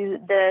to do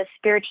the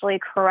spiritually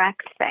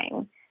correct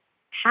thing,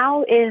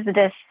 how is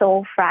this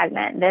soul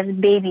fragment, this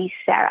baby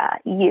Sera,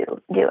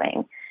 you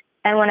doing?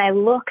 And when I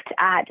looked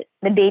at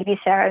the baby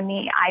Sera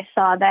me, I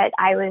saw that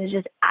I was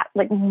just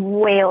like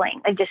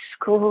wailing, like just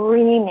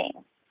screaming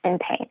in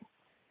pain.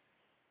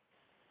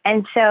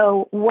 And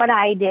so what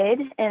I did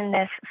in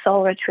this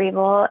soul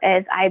retrieval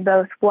is I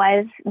both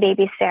was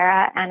baby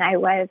Sera and I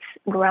was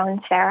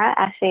grown Sera,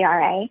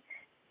 S-E-R-A.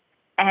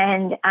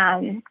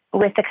 And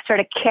with the sort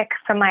of kick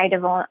from my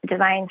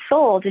divine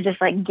soul to just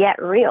like get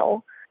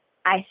real,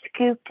 I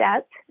scooped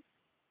up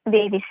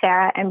baby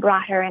Sera and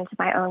brought her into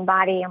my own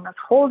body and was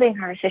holding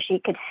her so she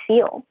could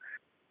feel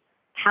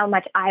how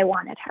much I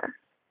wanted her,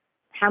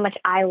 how much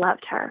I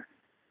loved her,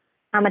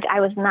 how much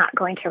I was not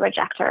going to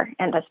reject her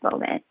in this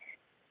moment.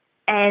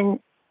 And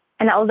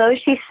although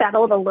she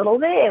settled a little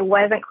bit, it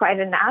wasn't quite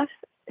enough.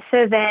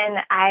 So then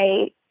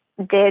I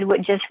did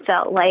what just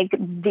felt like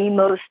the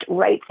most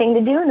right thing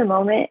to do in the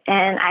moment.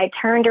 And I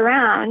turned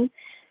around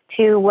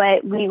to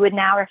what we would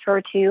now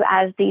refer to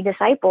as the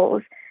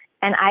disciples,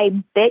 and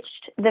I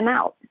bitched them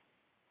out.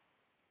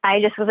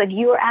 I just was like,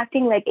 you are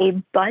acting like a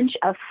bunch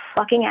of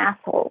fucking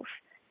assholes.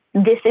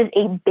 This is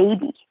a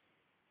baby.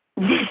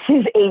 This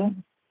is a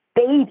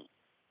baby.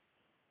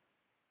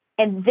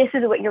 And this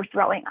is what you're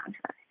throwing on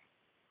her.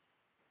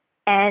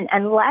 And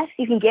unless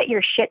you can get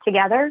your shit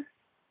together,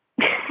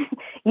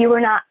 you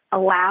are not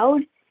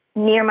allowed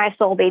near my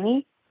soul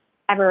baby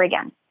ever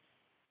again.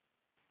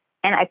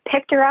 And I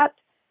picked her up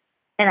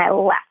and I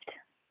left.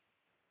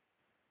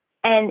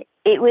 And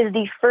it was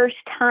the first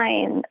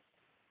time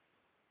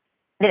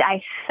that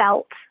I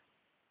felt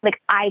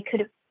like I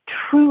could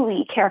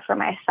truly care for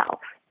myself.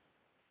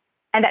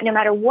 And that no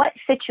matter what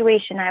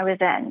situation I was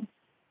in,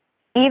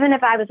 even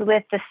if I was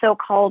with the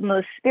so-called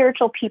most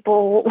spiritual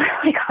people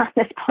like on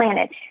this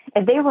planet,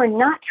 if they were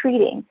not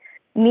treating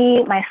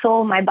me, my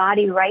soul, my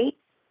body right,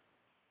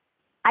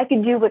 I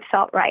could do what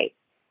felt right.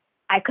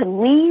 I could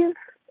leave.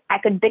 I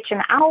could bitch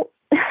them out.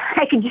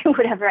 I could do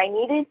whatever I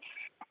needed.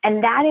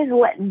 And that is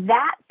what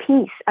that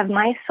piece of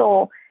my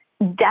soul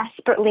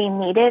desperately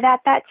needed at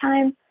that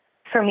time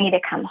for me to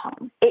come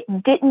home. It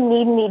didn't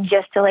need me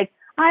just to like,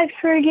 I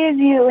forgive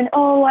you and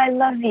oh, I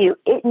love you.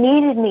 It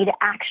needed me to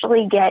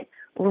actually get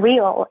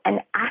real and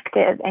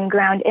active and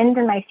ground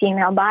into my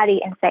female body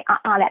and say,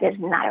 that is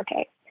not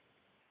okay.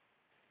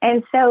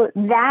 And so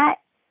that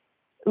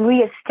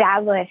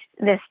reestablished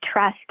this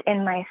trust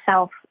in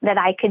myself that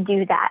I could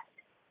do that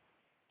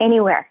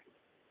anywhere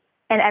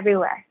and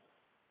everywhere.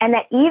 And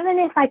that even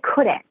if I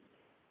couldn't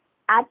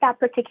at that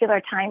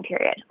particular time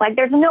period, like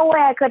there's no way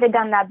I could have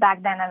done that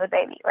back then as a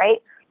baby,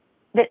 right?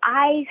 That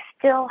I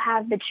still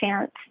have the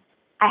chance.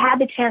 I had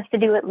the chance to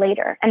do it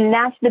later. And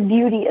that's the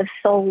beauty of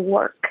soul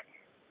work.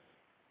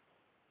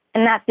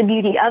 And that's the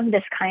beauty of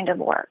this kind of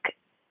work,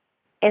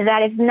 is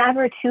that it's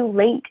never too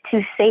late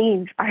to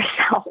save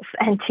ourselves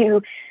and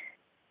to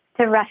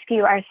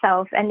rescue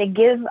ourselves and to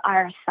give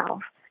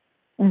ourselves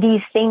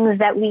these things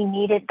that we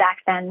needed back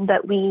then,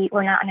 but we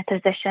were not in a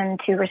position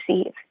to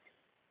receive.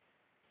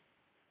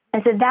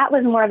 And so that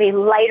was more of a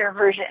lighter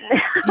version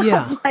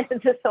of one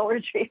of the soul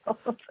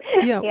retrievals.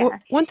 Yeah. Well,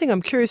 one thing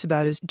I'm curious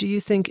about is, do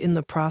you think in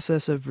the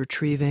process of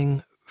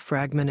retrieving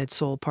fragmented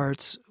soul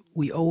parts,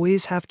 we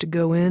always have to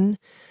go in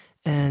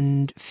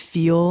and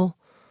feel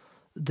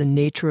the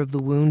nature of the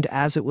wound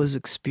as it was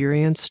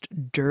experienced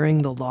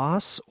during the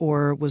loss,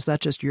 or was that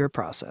just your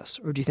process?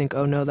 Or do you think,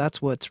 oh no,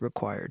 that's what's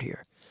required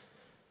here?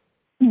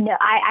 No,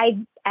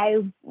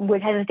 I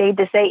would hesitate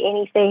to say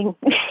anything.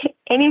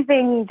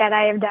 Anything that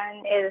I have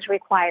done is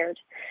required.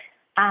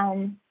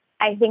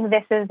 I think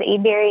this is a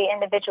very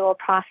individual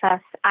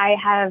process. I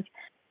have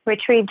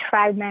retrieved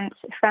fragments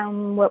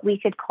from what we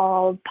could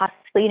call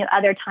possibly,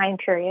 other time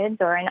periods,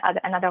 or in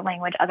another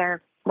language,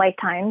 other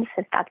lifetimes,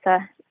 if that's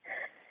a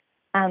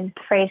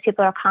phrase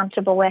people are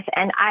comfortable with.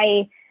 And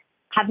I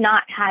have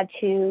not had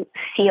to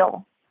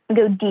go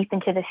deep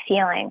into the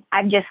feeling.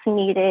 I've just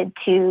needed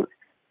to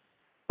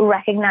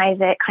recognize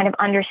it, kind of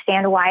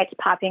understand why it's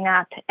popping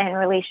up in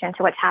relation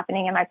to what's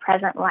happening in my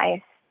present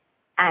life,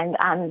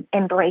 and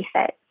embrace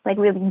it, like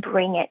really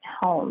bring it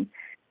home.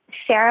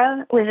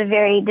 Sera was a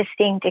very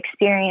distinct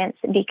experience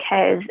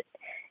because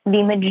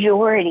the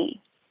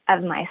majority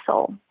of my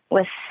soul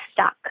was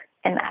stuck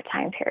in that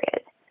time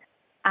period.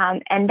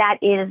 And that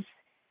is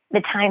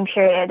the time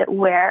period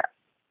where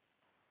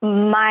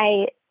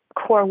my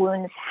core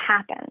wounds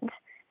happened.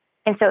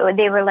 And so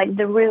they were like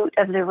the root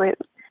of the root.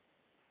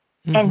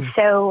 Mm-hmm. And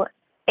so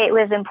it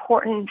was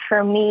important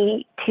for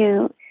me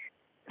for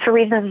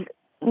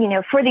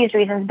these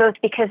reasons, both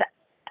because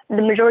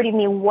the majority of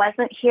me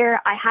wasn't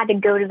here. I had to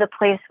go to the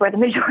place where the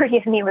majority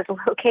of me was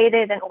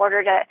located in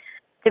order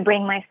to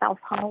bring myself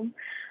home.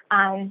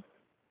 And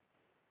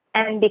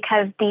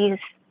because these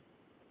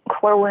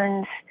core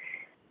wounds,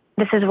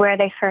 this is where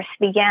they first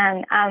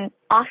began.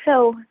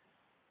 Also,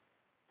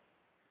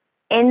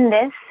 in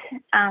this,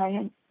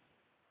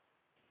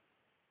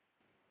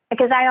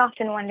 because I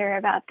often wonder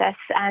about this,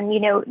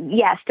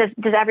 yes,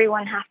 does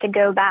everyone have to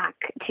go back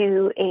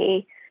to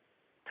a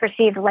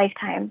perceived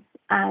lifetime?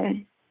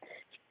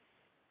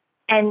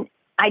 And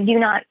I do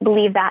not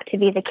believe that to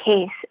be the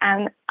case.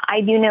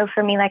 I do know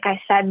for me, like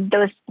I said,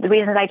 the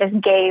reasons I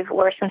just gave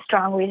were some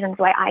strong reasons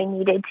why I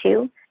needed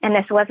to. And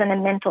this wasn't a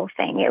mental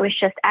thing. It was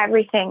just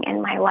everything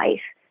in my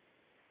life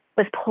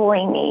was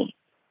pulling me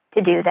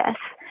to do this.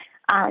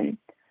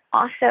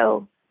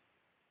 Also,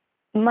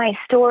 my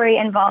story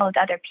involved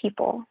other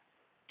people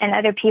and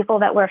other people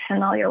that we're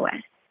familiar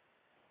with.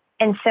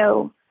 And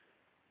so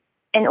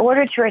in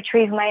order to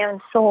retrieve my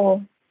own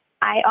soul,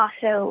 I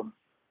also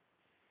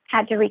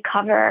had to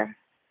recover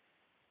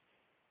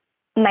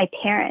my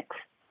parents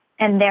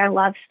and their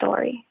love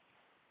story.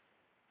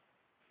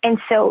 And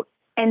so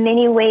in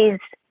many ways,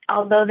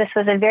 although this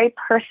was a very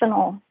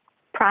personal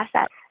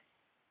process,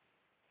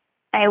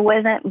 I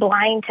wasn't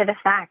blind to the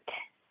fact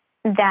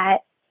that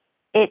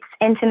it's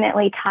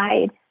intimately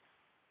tied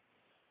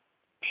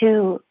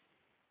to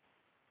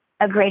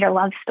a greater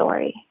love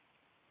story,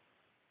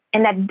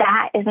 and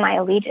that is my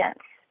allegiance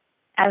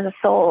as a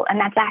soul. And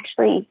that's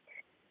actually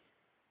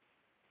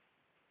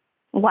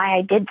why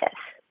I did this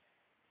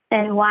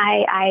and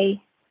why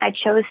I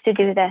chose to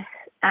do this,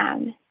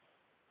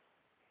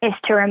 is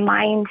to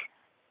remind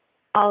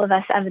all of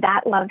us of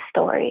that love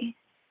story,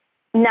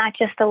 not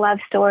just the love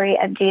story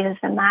of Jesus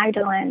and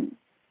Magdalene,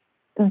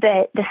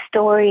 but the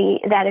story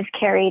that is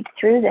carried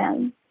through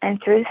them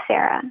and through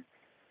Sera,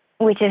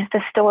 which is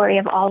the story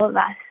of all of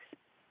us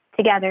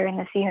together in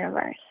this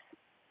universe.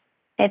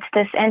 It's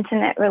this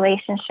intimate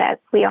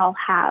relationship we all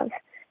have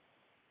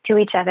to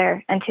each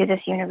other and to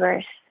this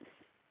universe.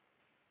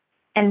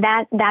 And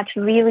that's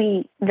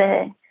really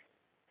the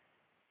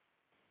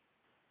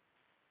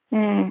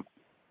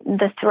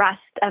thrust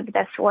of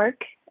this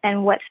work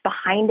and what's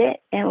behind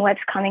it and what's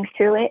coming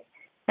through it,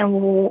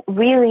 and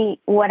really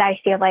what I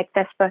feel like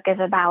this book is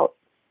about.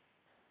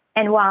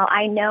 And while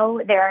I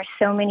know there are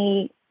so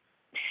many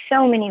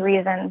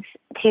reasons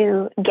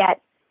to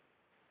get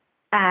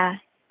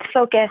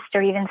focused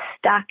or even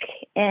stuck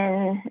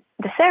in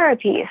the Sera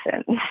piece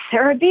and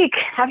Sera Beak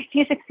having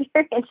these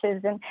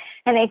experiences, and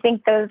I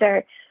think those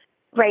are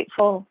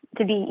rightful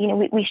to be,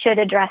 we should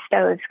address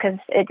those because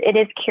it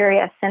is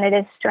curious and it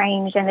is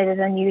strange and it is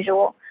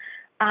unusual.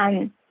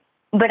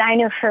 But I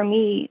know for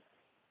me,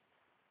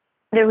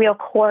 the real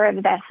core of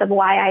this, of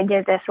why I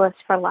did this, was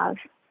for love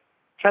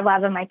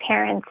of my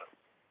parents,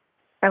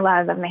 for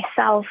love of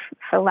myself,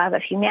 for love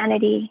of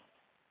humanity,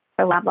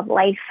 for love of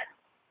life.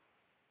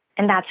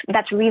 And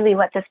that's really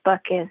what this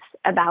book is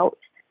about.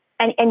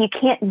 And you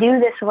can't do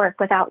this work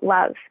without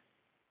love.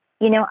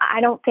 I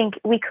don't think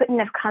we couldn't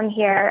have come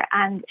here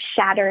and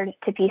shattered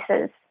to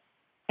pieces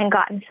and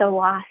gotten so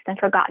lost and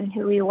forgotten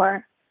who we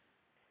were,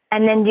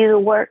 and then do the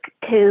work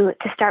to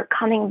start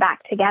coming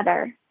back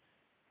together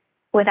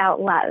without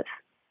love.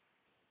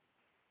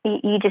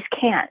 You just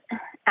can't.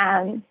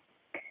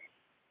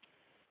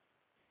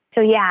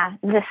 So yeah,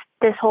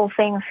 this whole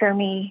thing for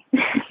me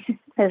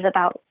is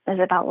about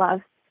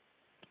love.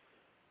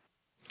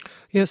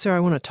 Yeah, Sera, I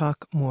want to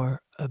talk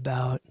more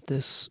about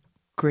this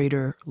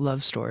greater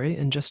love story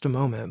in just a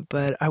moment,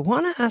 but I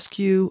want to ask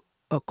you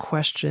a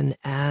question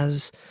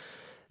as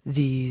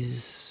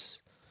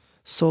these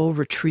soul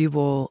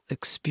retrieval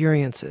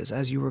experiences,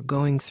 as you were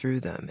going through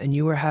them and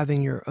you were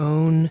having your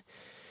own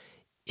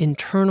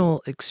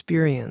internal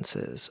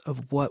experiences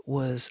of what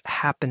was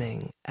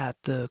happening at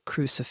the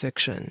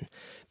crucifixion,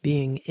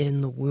 being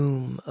in the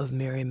womb of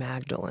Mary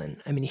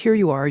Magdalene. I mean, here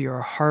you are, you're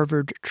a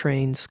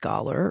Harvard-trained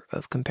scholar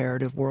of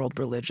comparative world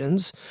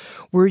religions.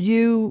 Were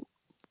you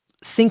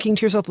thinking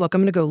to yourself, look,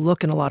 I'm going to go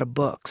look in a lot of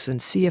books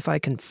and see if I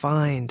can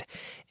find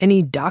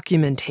any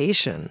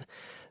documentation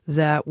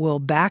that will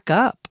back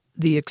up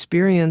the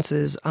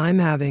experiences I'm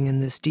having in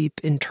this deep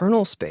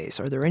internal space?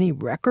 Are there any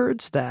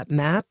records that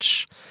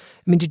match?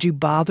 I mean, did you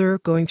bother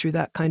going through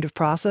that kind of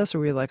process, or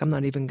were you like, I'm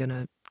not even going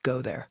to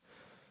go there?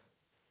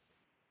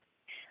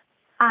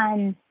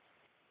 Do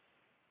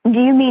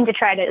you mean to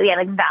try to,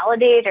 like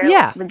validate or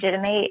like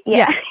legitimate?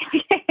 Yeah.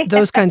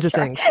 Those kinds of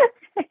things.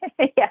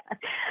 Yeah.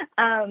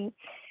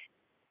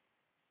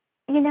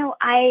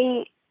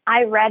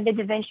 I read the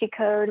Da Vinci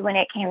Code when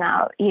it came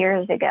out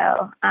years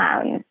ago.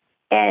 And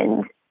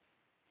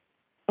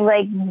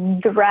like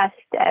the rest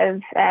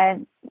of, I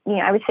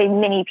would say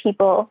many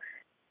people,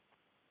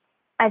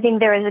 I think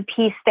there was a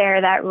piece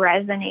there that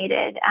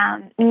resonated,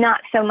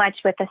 not so much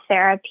with the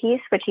Sera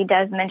piece, which he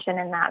does mention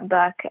in that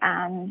book,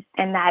 and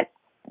that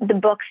the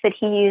books that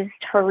he used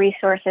for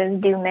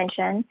resources do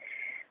mention,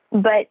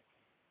 but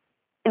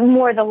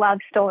more the love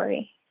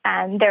story.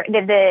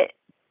 The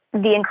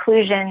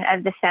inclusion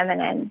of the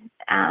feminine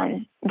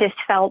just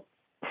felt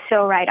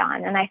so right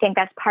on. And I think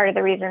that's part of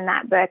the reason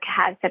that book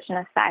had such an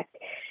effect.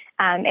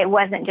 It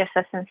wasn't just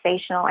a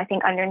sensational. I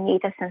think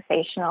underneath a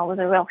sensational was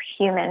a real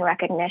human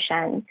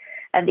recognition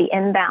of the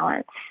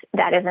imbalance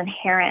that is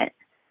inherent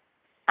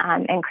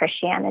in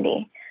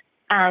Christianity.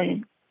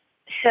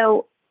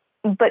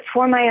 But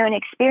for my own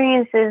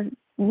experiences,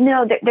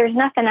 no, there's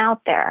nothing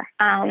out there.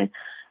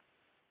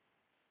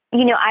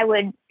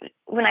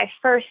 When I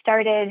first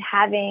started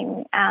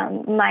having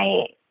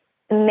my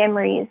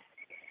memories,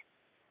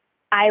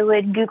 I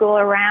would Google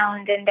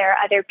around, and there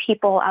are other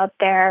people out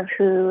there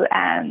who,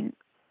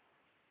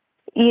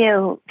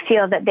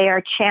 feel that they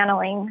are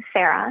channeling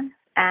Sera,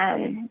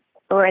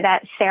 or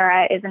that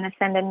Sera is an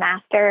ascended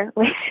master.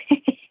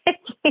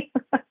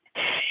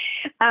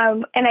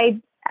 And I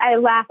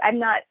laugh. I'm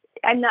not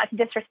to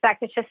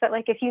disrespect. It's just that,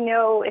 like, if you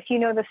know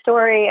the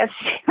story of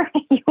Sera,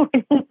 you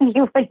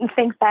wouldn't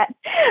think that.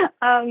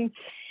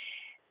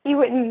 You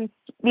wouldn't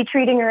be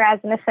treating her as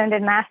an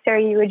ascended master.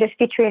 You would just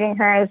be treating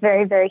her as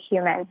very, very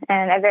human,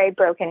 and a very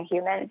broken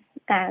human.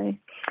 And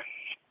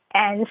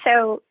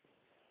so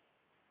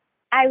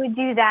I would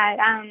do that.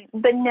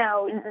 But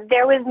no,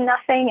 there was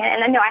nothing.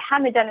 And I know I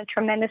haven't done a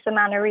tremendous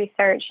amount of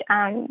research,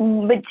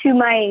 but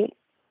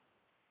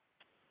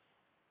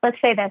let's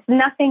say this,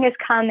 nothing has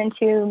come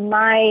into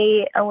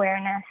my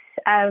awareness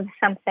of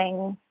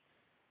something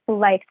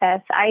like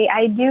this.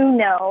 I do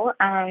know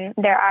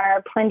there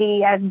are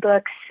plenty of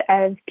books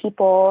of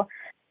people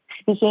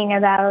speaking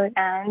about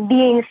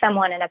being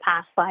someone in a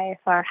past life,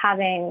 or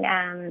having,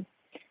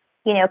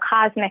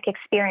 cosmic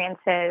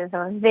experiences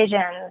or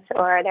visions,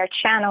 or they're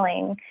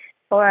channeling,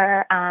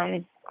 or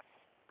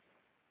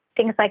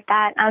things like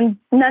that.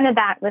 None of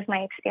that was my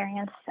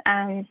experience.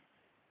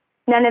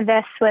 None of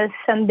this was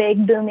some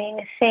big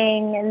booming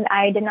thing, and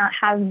I did not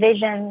have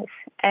visions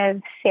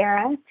of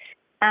Sera.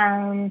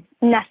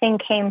 Nothing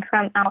came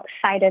from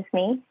outside of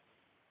me.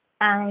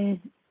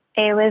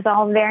 It was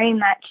all very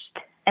much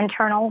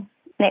internal.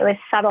 It was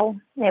subtle.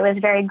 It was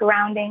very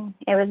grounding.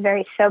 It was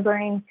very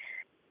sobering.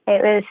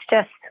 It was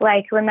just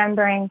like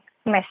remembering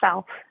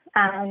myself.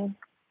 And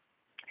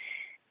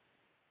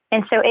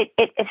so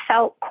it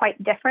felt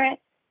quite different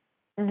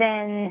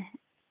than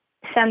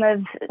some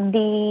of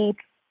the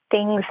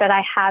things that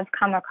I have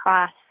come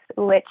across,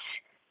 which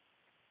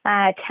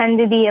tend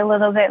to be a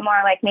little bit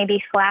more like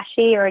maybe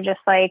flashy, or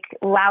just like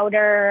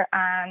louder,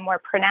 more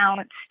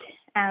pronounced.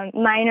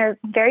 Mine are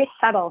very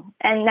subtle.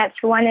 And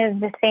that's one of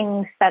the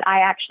things that I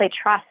actually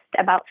trust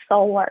about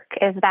soul work,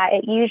 is that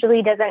it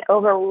usually doesn't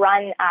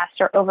overrun us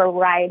or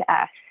override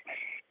us.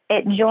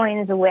 It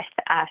joins with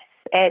us.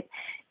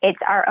 It's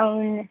our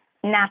own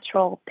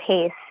natural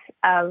pace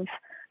of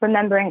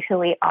remembering who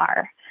we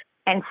are.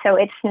 And so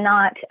it's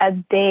not a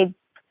big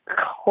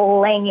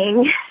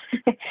clanging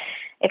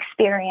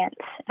experience.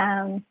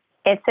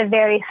 It's a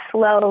very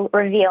slow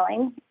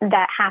revealing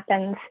that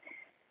happens,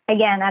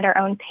 again, at our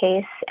own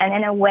pace, and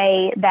in a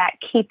way that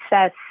keeps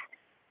us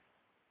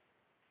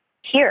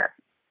here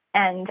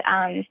and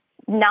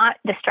not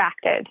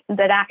distracted,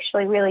 but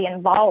actually really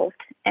involved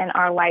in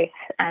our life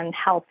and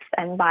health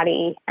and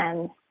body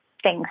and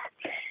things.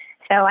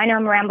 So I know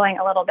I'm rambling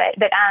a little bit,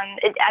 but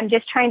I'm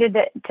just trying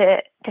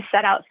to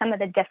set out some of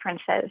the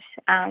differences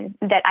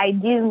that I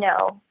do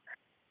know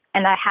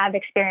and I have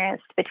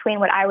experienced between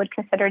what I would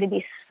consider to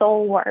be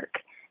soul work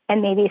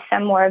and maybe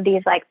some more of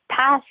these like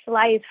past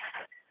life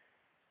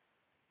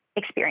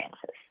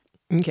experiences.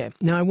 Okay.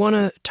 Now I want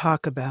to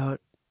talk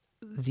about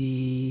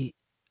the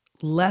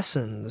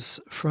lessons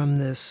from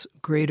this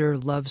greater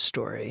love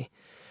story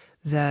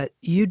that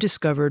you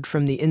discovered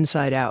from the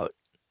inside out,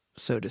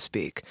 so to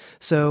speak.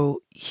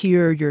 So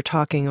here you're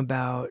talking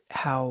about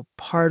how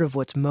part of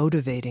what's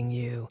motivating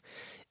you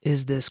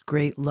is this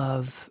great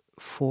love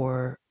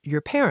for your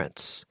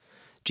parents,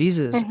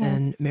 Jesus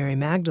and Mary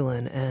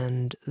Magdalene,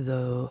 and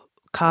the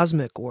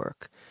cosmic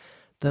work,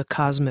 the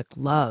cosmic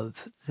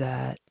love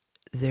that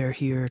they're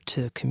here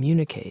to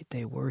communicate.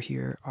 They are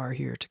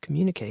here to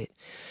communicate.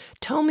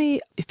 Tell me,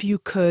 if you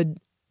could,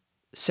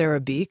 Sera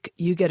Beak,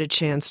 you get a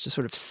chance to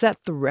sort of set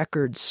the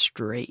record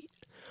straight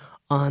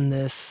on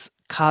this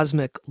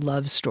cosmic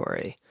love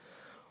story.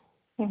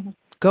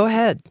 Go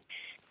ahead.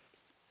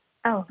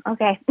 Oh,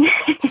 okay.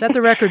 Set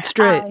the record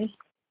straight.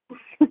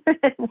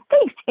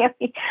 Thanks,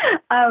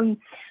 Tami.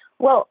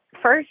 Well,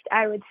 first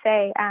I would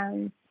say,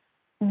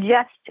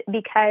 just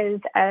because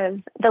of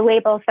the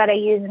labels that I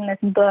use in this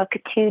book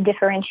to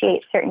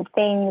differentiate certain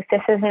things,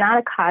 this is not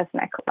a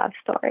cosmic love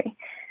story.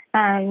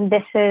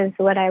 This is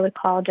what I would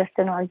call just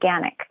an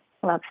organic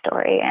love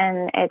story,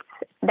 and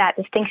that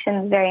distinction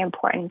is very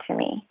important to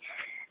me.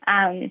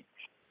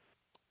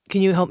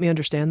 Can you help me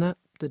understand that,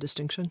 the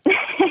distinction?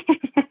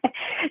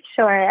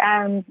 Sure,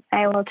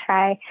 I will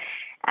try.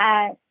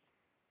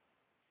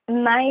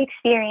 My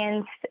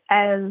experience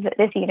of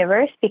this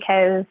universe,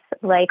 because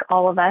like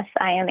all of us,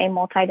 I am a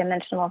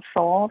multidimensional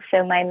soul,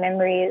 so my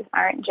memories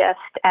aren't just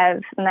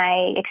of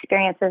my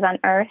experiences on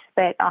Earth,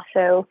 but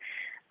also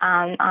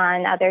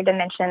on other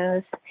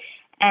dimensions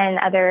and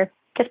other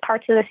just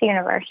parts of this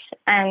universe.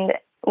 And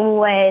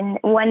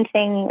one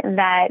thing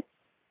that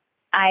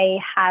I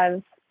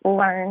have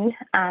learned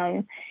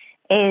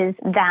is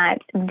that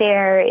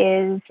there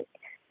is,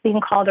 we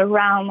can call it a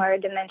realm or a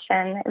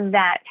dimension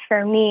that,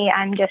 for me,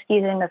 I'm just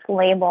using this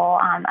label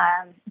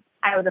I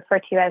would refer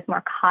to as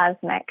more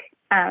cosmic.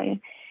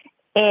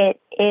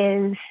 It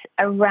is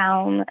a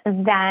realm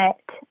that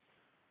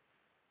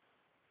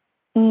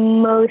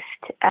most,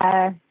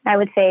 I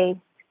would say,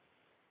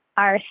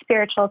 our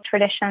spiritual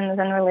traditions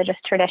and religious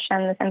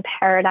traditions and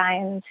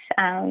paradigms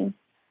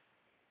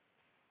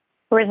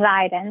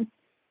reside in.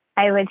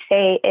 I would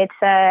say it's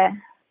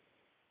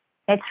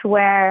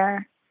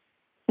where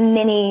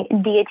many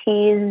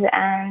deities,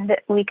 and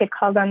we could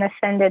call them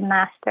ascended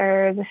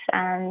masters,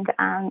 and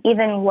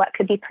even what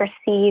could be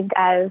perceived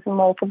as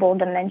multiple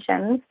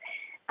dimensions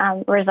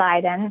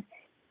reside in.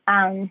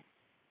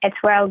 It's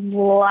where a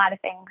lot of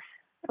things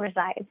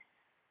reside.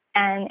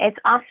 And it's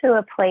also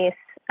a place,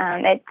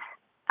 it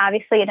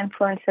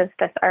influences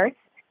this earth.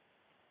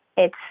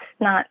 It's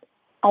not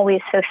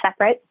always so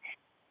separate,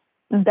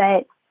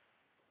 but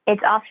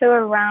it's also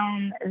a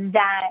realm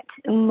that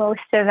most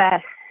of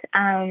us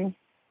are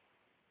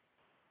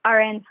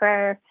in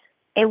for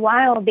a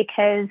while,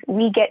 because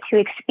we get to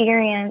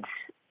experience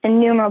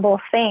innumerable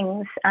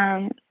things.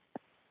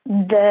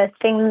 The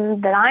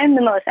thing that I'm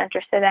the most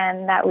interested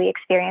in that we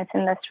experience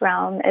in this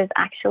realm is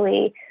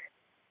actually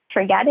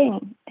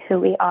forgetting who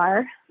we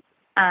are,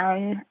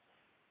 and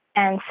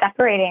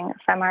separating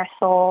from our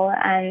soul,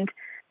 and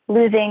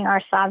losing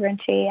our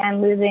sovereignty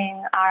and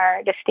losing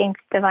our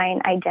distinct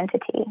divine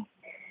identity.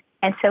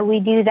 And so we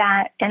do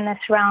that in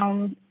this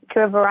realm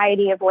through a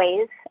variety of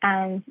ways.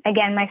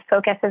 Again, my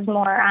focus is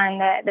more on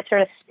the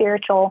sort of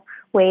spiritual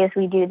ways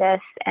we do this.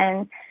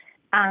 And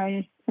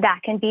that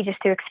can be just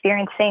through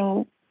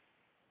experiencing,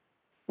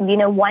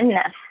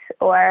 oneness,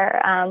 or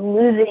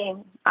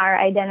losing our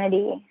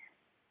identity,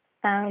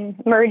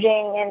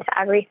 merging into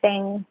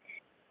everything,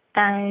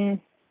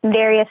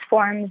 various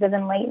forms of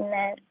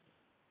enlightenment,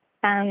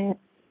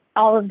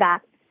 all of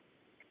that.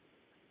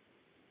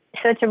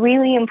 So it's a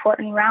really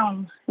important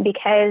realm,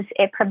 because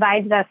it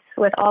provides us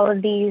with all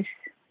of these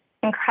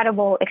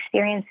incredible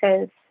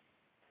experiences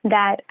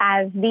that,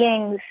 as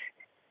beings,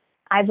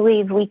 I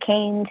believe we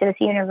came to this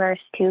universe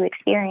to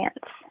experience.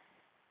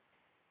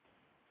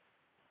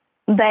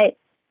 But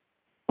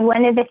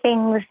one of the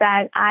things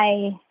that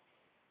I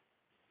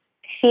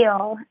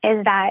feel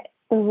is that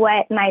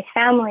what my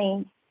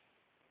family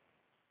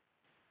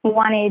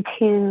wanted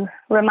to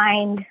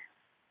remind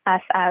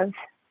us of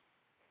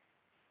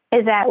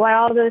is that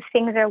while all those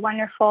things are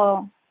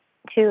wonderful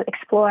to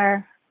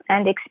explore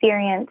and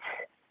experience,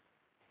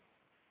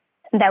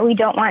 that we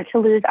don't want to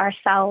lose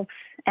ourselves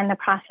in the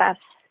process,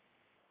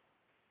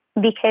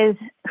 because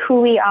who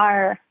we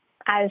are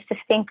as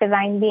distinct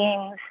divine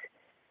beings,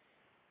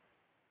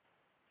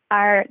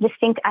 our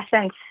distinct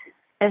essence,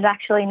 is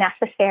actually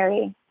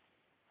necessary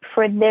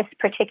for this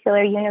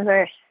particular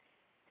universe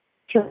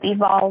to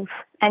evolve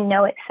and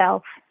know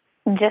itself.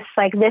 Just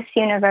like this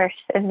universe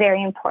is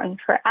very important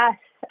for us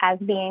as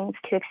beings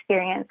to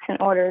experience in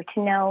order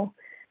to know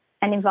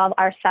and evolve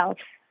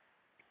ourselves.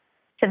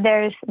 So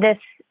there's this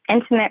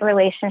intimate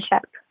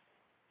relationship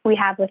we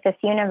have with this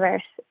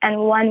universe.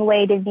 And one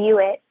way to view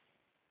it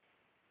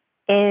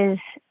is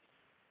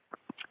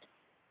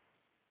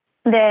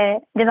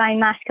the divine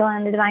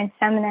masculine, the divine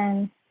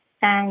feminine,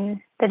 and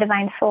the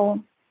divine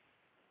soul,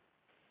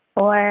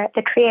 or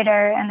the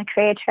creator and the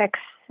creatrix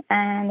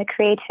and the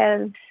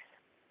creatives,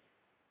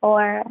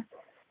 or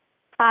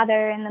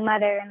father and the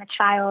mother and the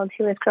child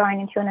who is growing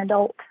into an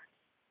adult.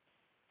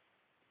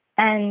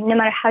 And no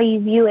matter how you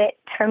view it,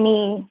 for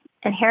me,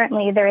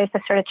 inherently, there is a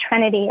sort of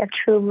trinity of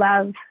true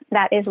love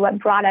that is what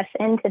brought us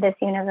into this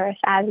universe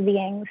as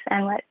beings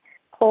and what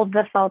holds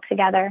us all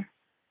together.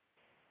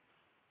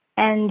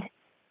 And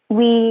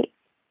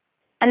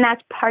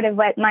that's part of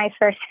what my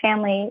first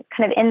family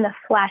kind of in the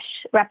flesh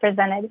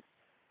represented.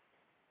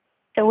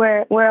 So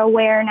we're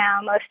aware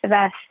now, most of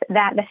us,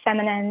 that the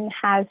feminine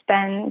has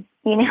been,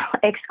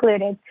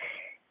 excluded,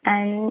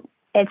 and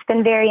it's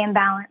been very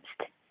imbalanced,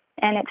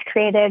 and it's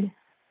created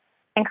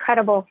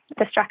incredible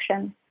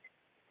destruction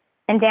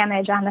and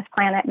damage on this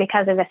planet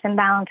because of this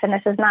imbalance. And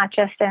this is not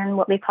just in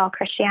what we call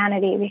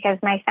Christianity, because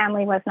my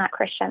family was not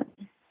Christian.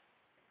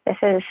 This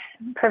is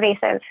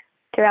pervasive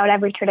throughout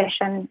every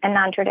tradition and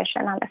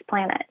non-tradition on this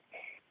planet.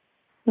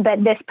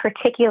 But this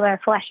particular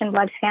flesh and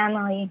blood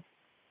family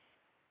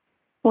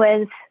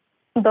was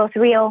both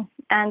real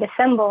and a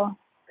symbol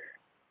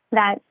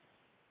that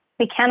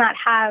we cannot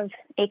have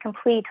a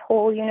complete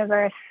whole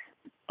universe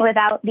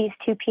without these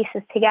two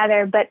pieces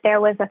together, but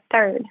there was a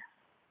third.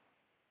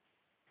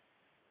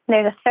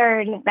 There's a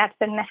third that's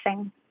been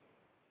missing.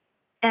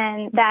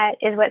 And that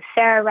is what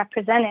Sera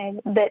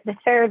represented, but the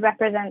third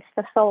represents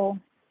the soul.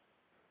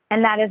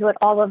 And that is what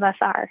all of us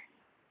are.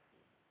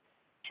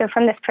 So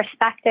from this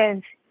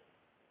perspective,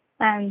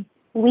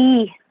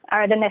 we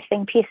are the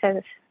missing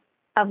pieces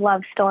of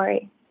love's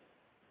story.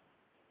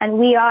 And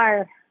we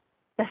are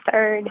the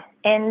third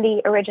in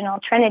the original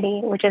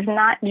Trinity, which is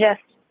not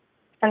just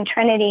some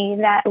Trinity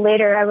that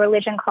later a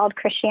religion called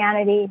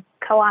Christianity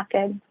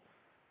co-opted.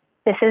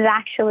 This is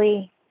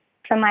actually,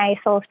 from my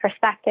soul's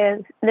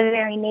perspective, the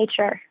very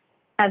nature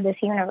of this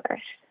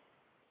universe.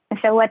 And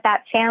so what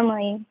that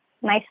family,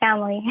 my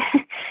family,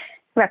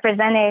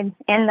 represented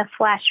in the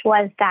flesh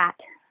was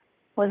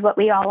what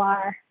we all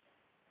are.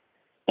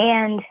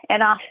 And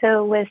it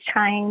also was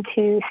trying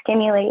to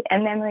stimulate a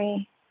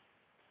memory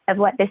of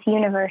what this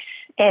universe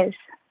is.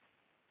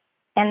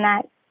 And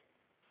that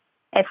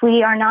if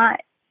we are not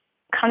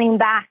coming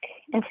back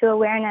into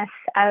awareness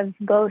of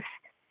both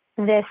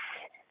this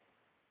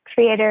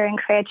creator and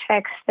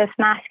creatrix, this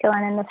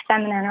masculine and this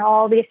feminine, or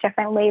all these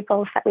different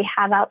labels that we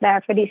have out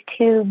there for these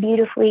two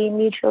beautifully,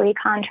 mutually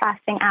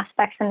contrasting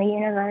aspects in the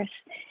universe,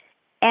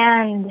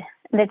 and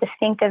the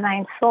distinct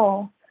divine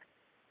soul,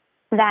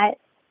 that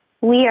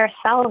we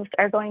ourselves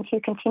are going to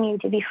continue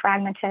to be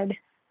fragmented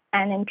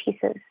and in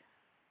pieces.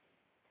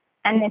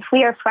 And if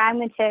we are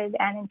fragmented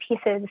and in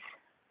pieces,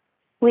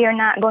 we are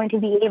not going to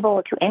be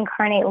able to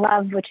incarnate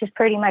love, which is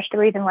pretty much the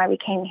reason why we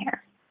came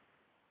here.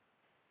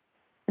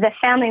 The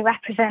family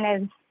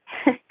represented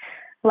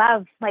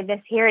love like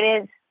this. Here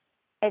it is.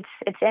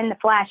 It's in the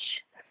flesh.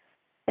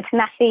 It's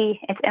messy.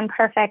 It's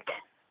imperfect.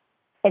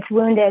 It's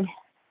wounded,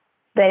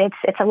 but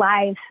it's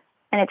alive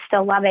and it's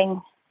still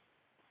loving.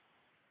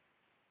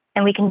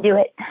 And we can do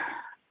it.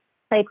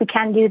 Like, we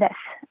can do this.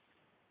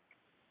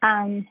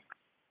 And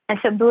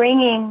so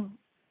bringing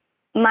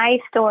my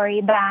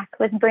story back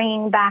was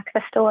bringing back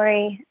the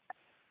story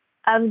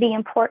of the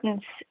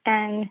importance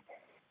and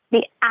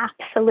the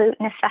absolute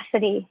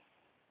necessity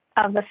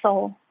of the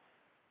soul.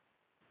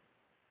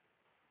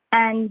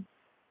 And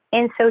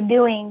in so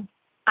doing,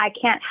 I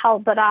can't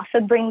help but also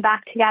bring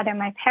back together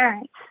my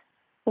parents,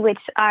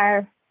 which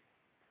are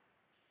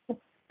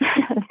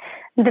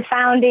the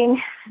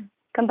founding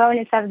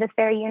components of this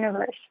very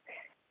universe.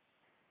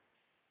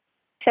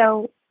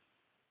 So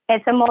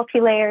it's a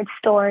multi-layered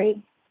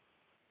story.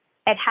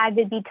 It had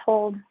to be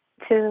told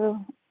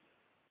to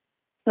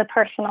the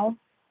personal.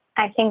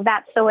 I think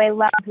that's the way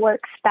love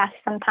works best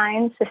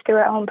sometimes, is through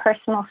our own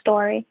personal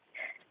story.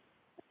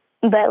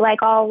 But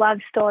like all love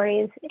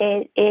stories,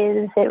 it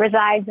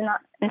resides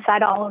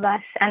inside all of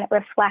us, and it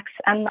reflects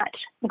a much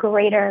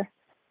greater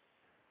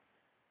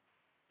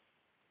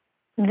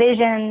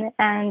vision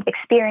and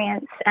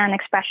experience and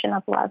expression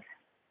of love.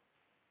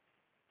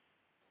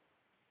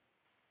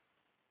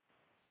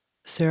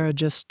 Sera,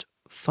 just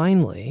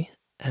finally,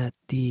 at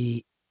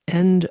the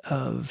end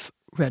of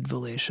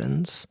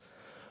Redvelations,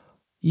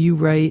 you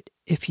write,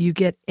 "If you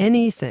get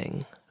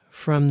anything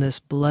from this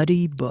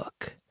bloody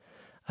book,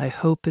 I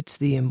hope it's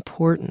the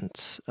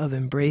importance of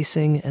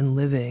embracing and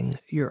living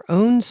your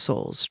own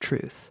soul's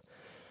truth,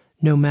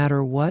 no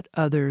matter what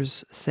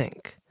others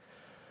think."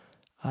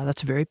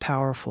 That's a very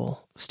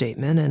powerful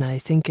statement, and I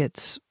think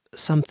it's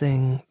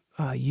something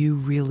you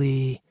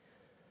really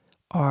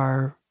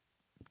are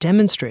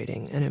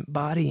demonstrating and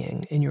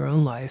embodying in your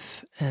own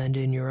life and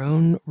in your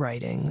own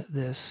writing,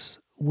 this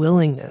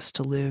willingness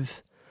to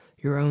live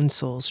your own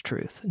soul's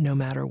truth, no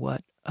matter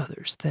what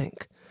others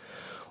think.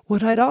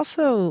 What I'd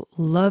also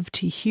love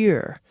to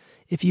hear,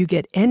 if you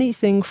get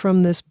anything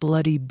from this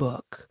bloody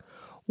book,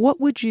 what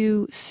would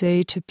you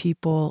say to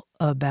people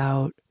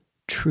about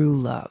true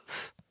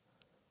love?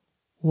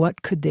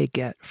 What could they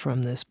get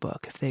from this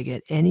book, if they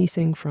get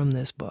anything from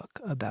this book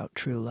about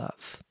true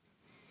love?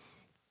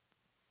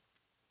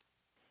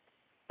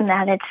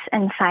 That it's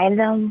inside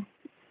them.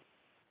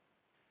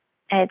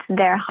 It's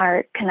their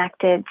heart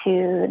connected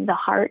to the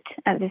heart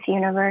of this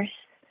universe.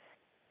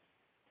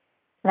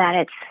 That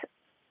it's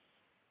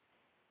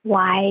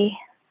why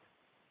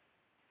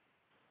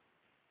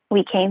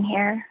we came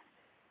here.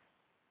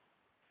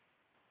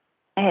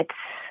 It's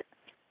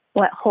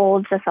what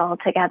holds us all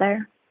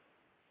together.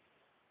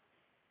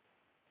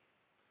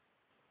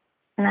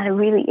 and that it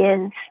really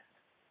is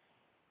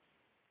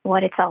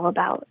what it's all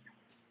about.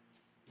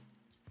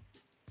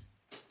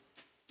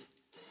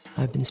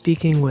 I've been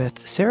speaking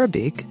with Sera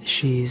Beak.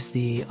 She's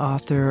the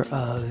author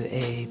of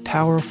a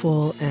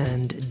powerful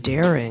and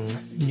daring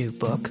new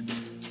book,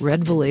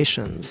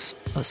 Redvelations,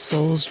 A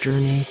Soul's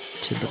Journey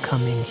to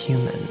Becoming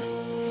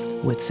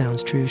Human. With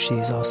Sounds True,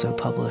 she's also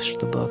published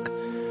the book,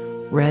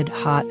 Red,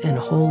 Hot, and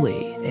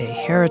Holy, a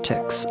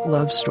Heretic's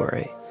love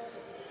story.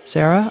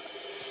 Sera,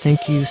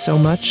 thank you so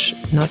much,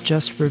 not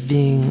just for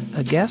being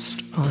a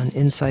guest on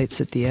Insights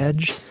at the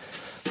Edge,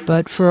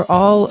 but for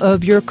all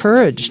of your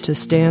courage to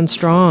stand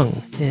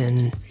strong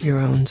in your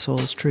own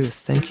soul's truth.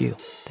 Thank you.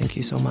 Thank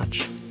you so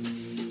much.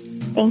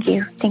 Thank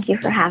you. Thank you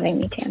for having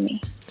me,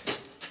 Tami.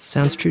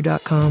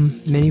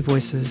 SoundsTrue.com, many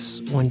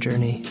voices, one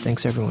journey.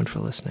 Thanks everyone for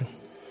listening.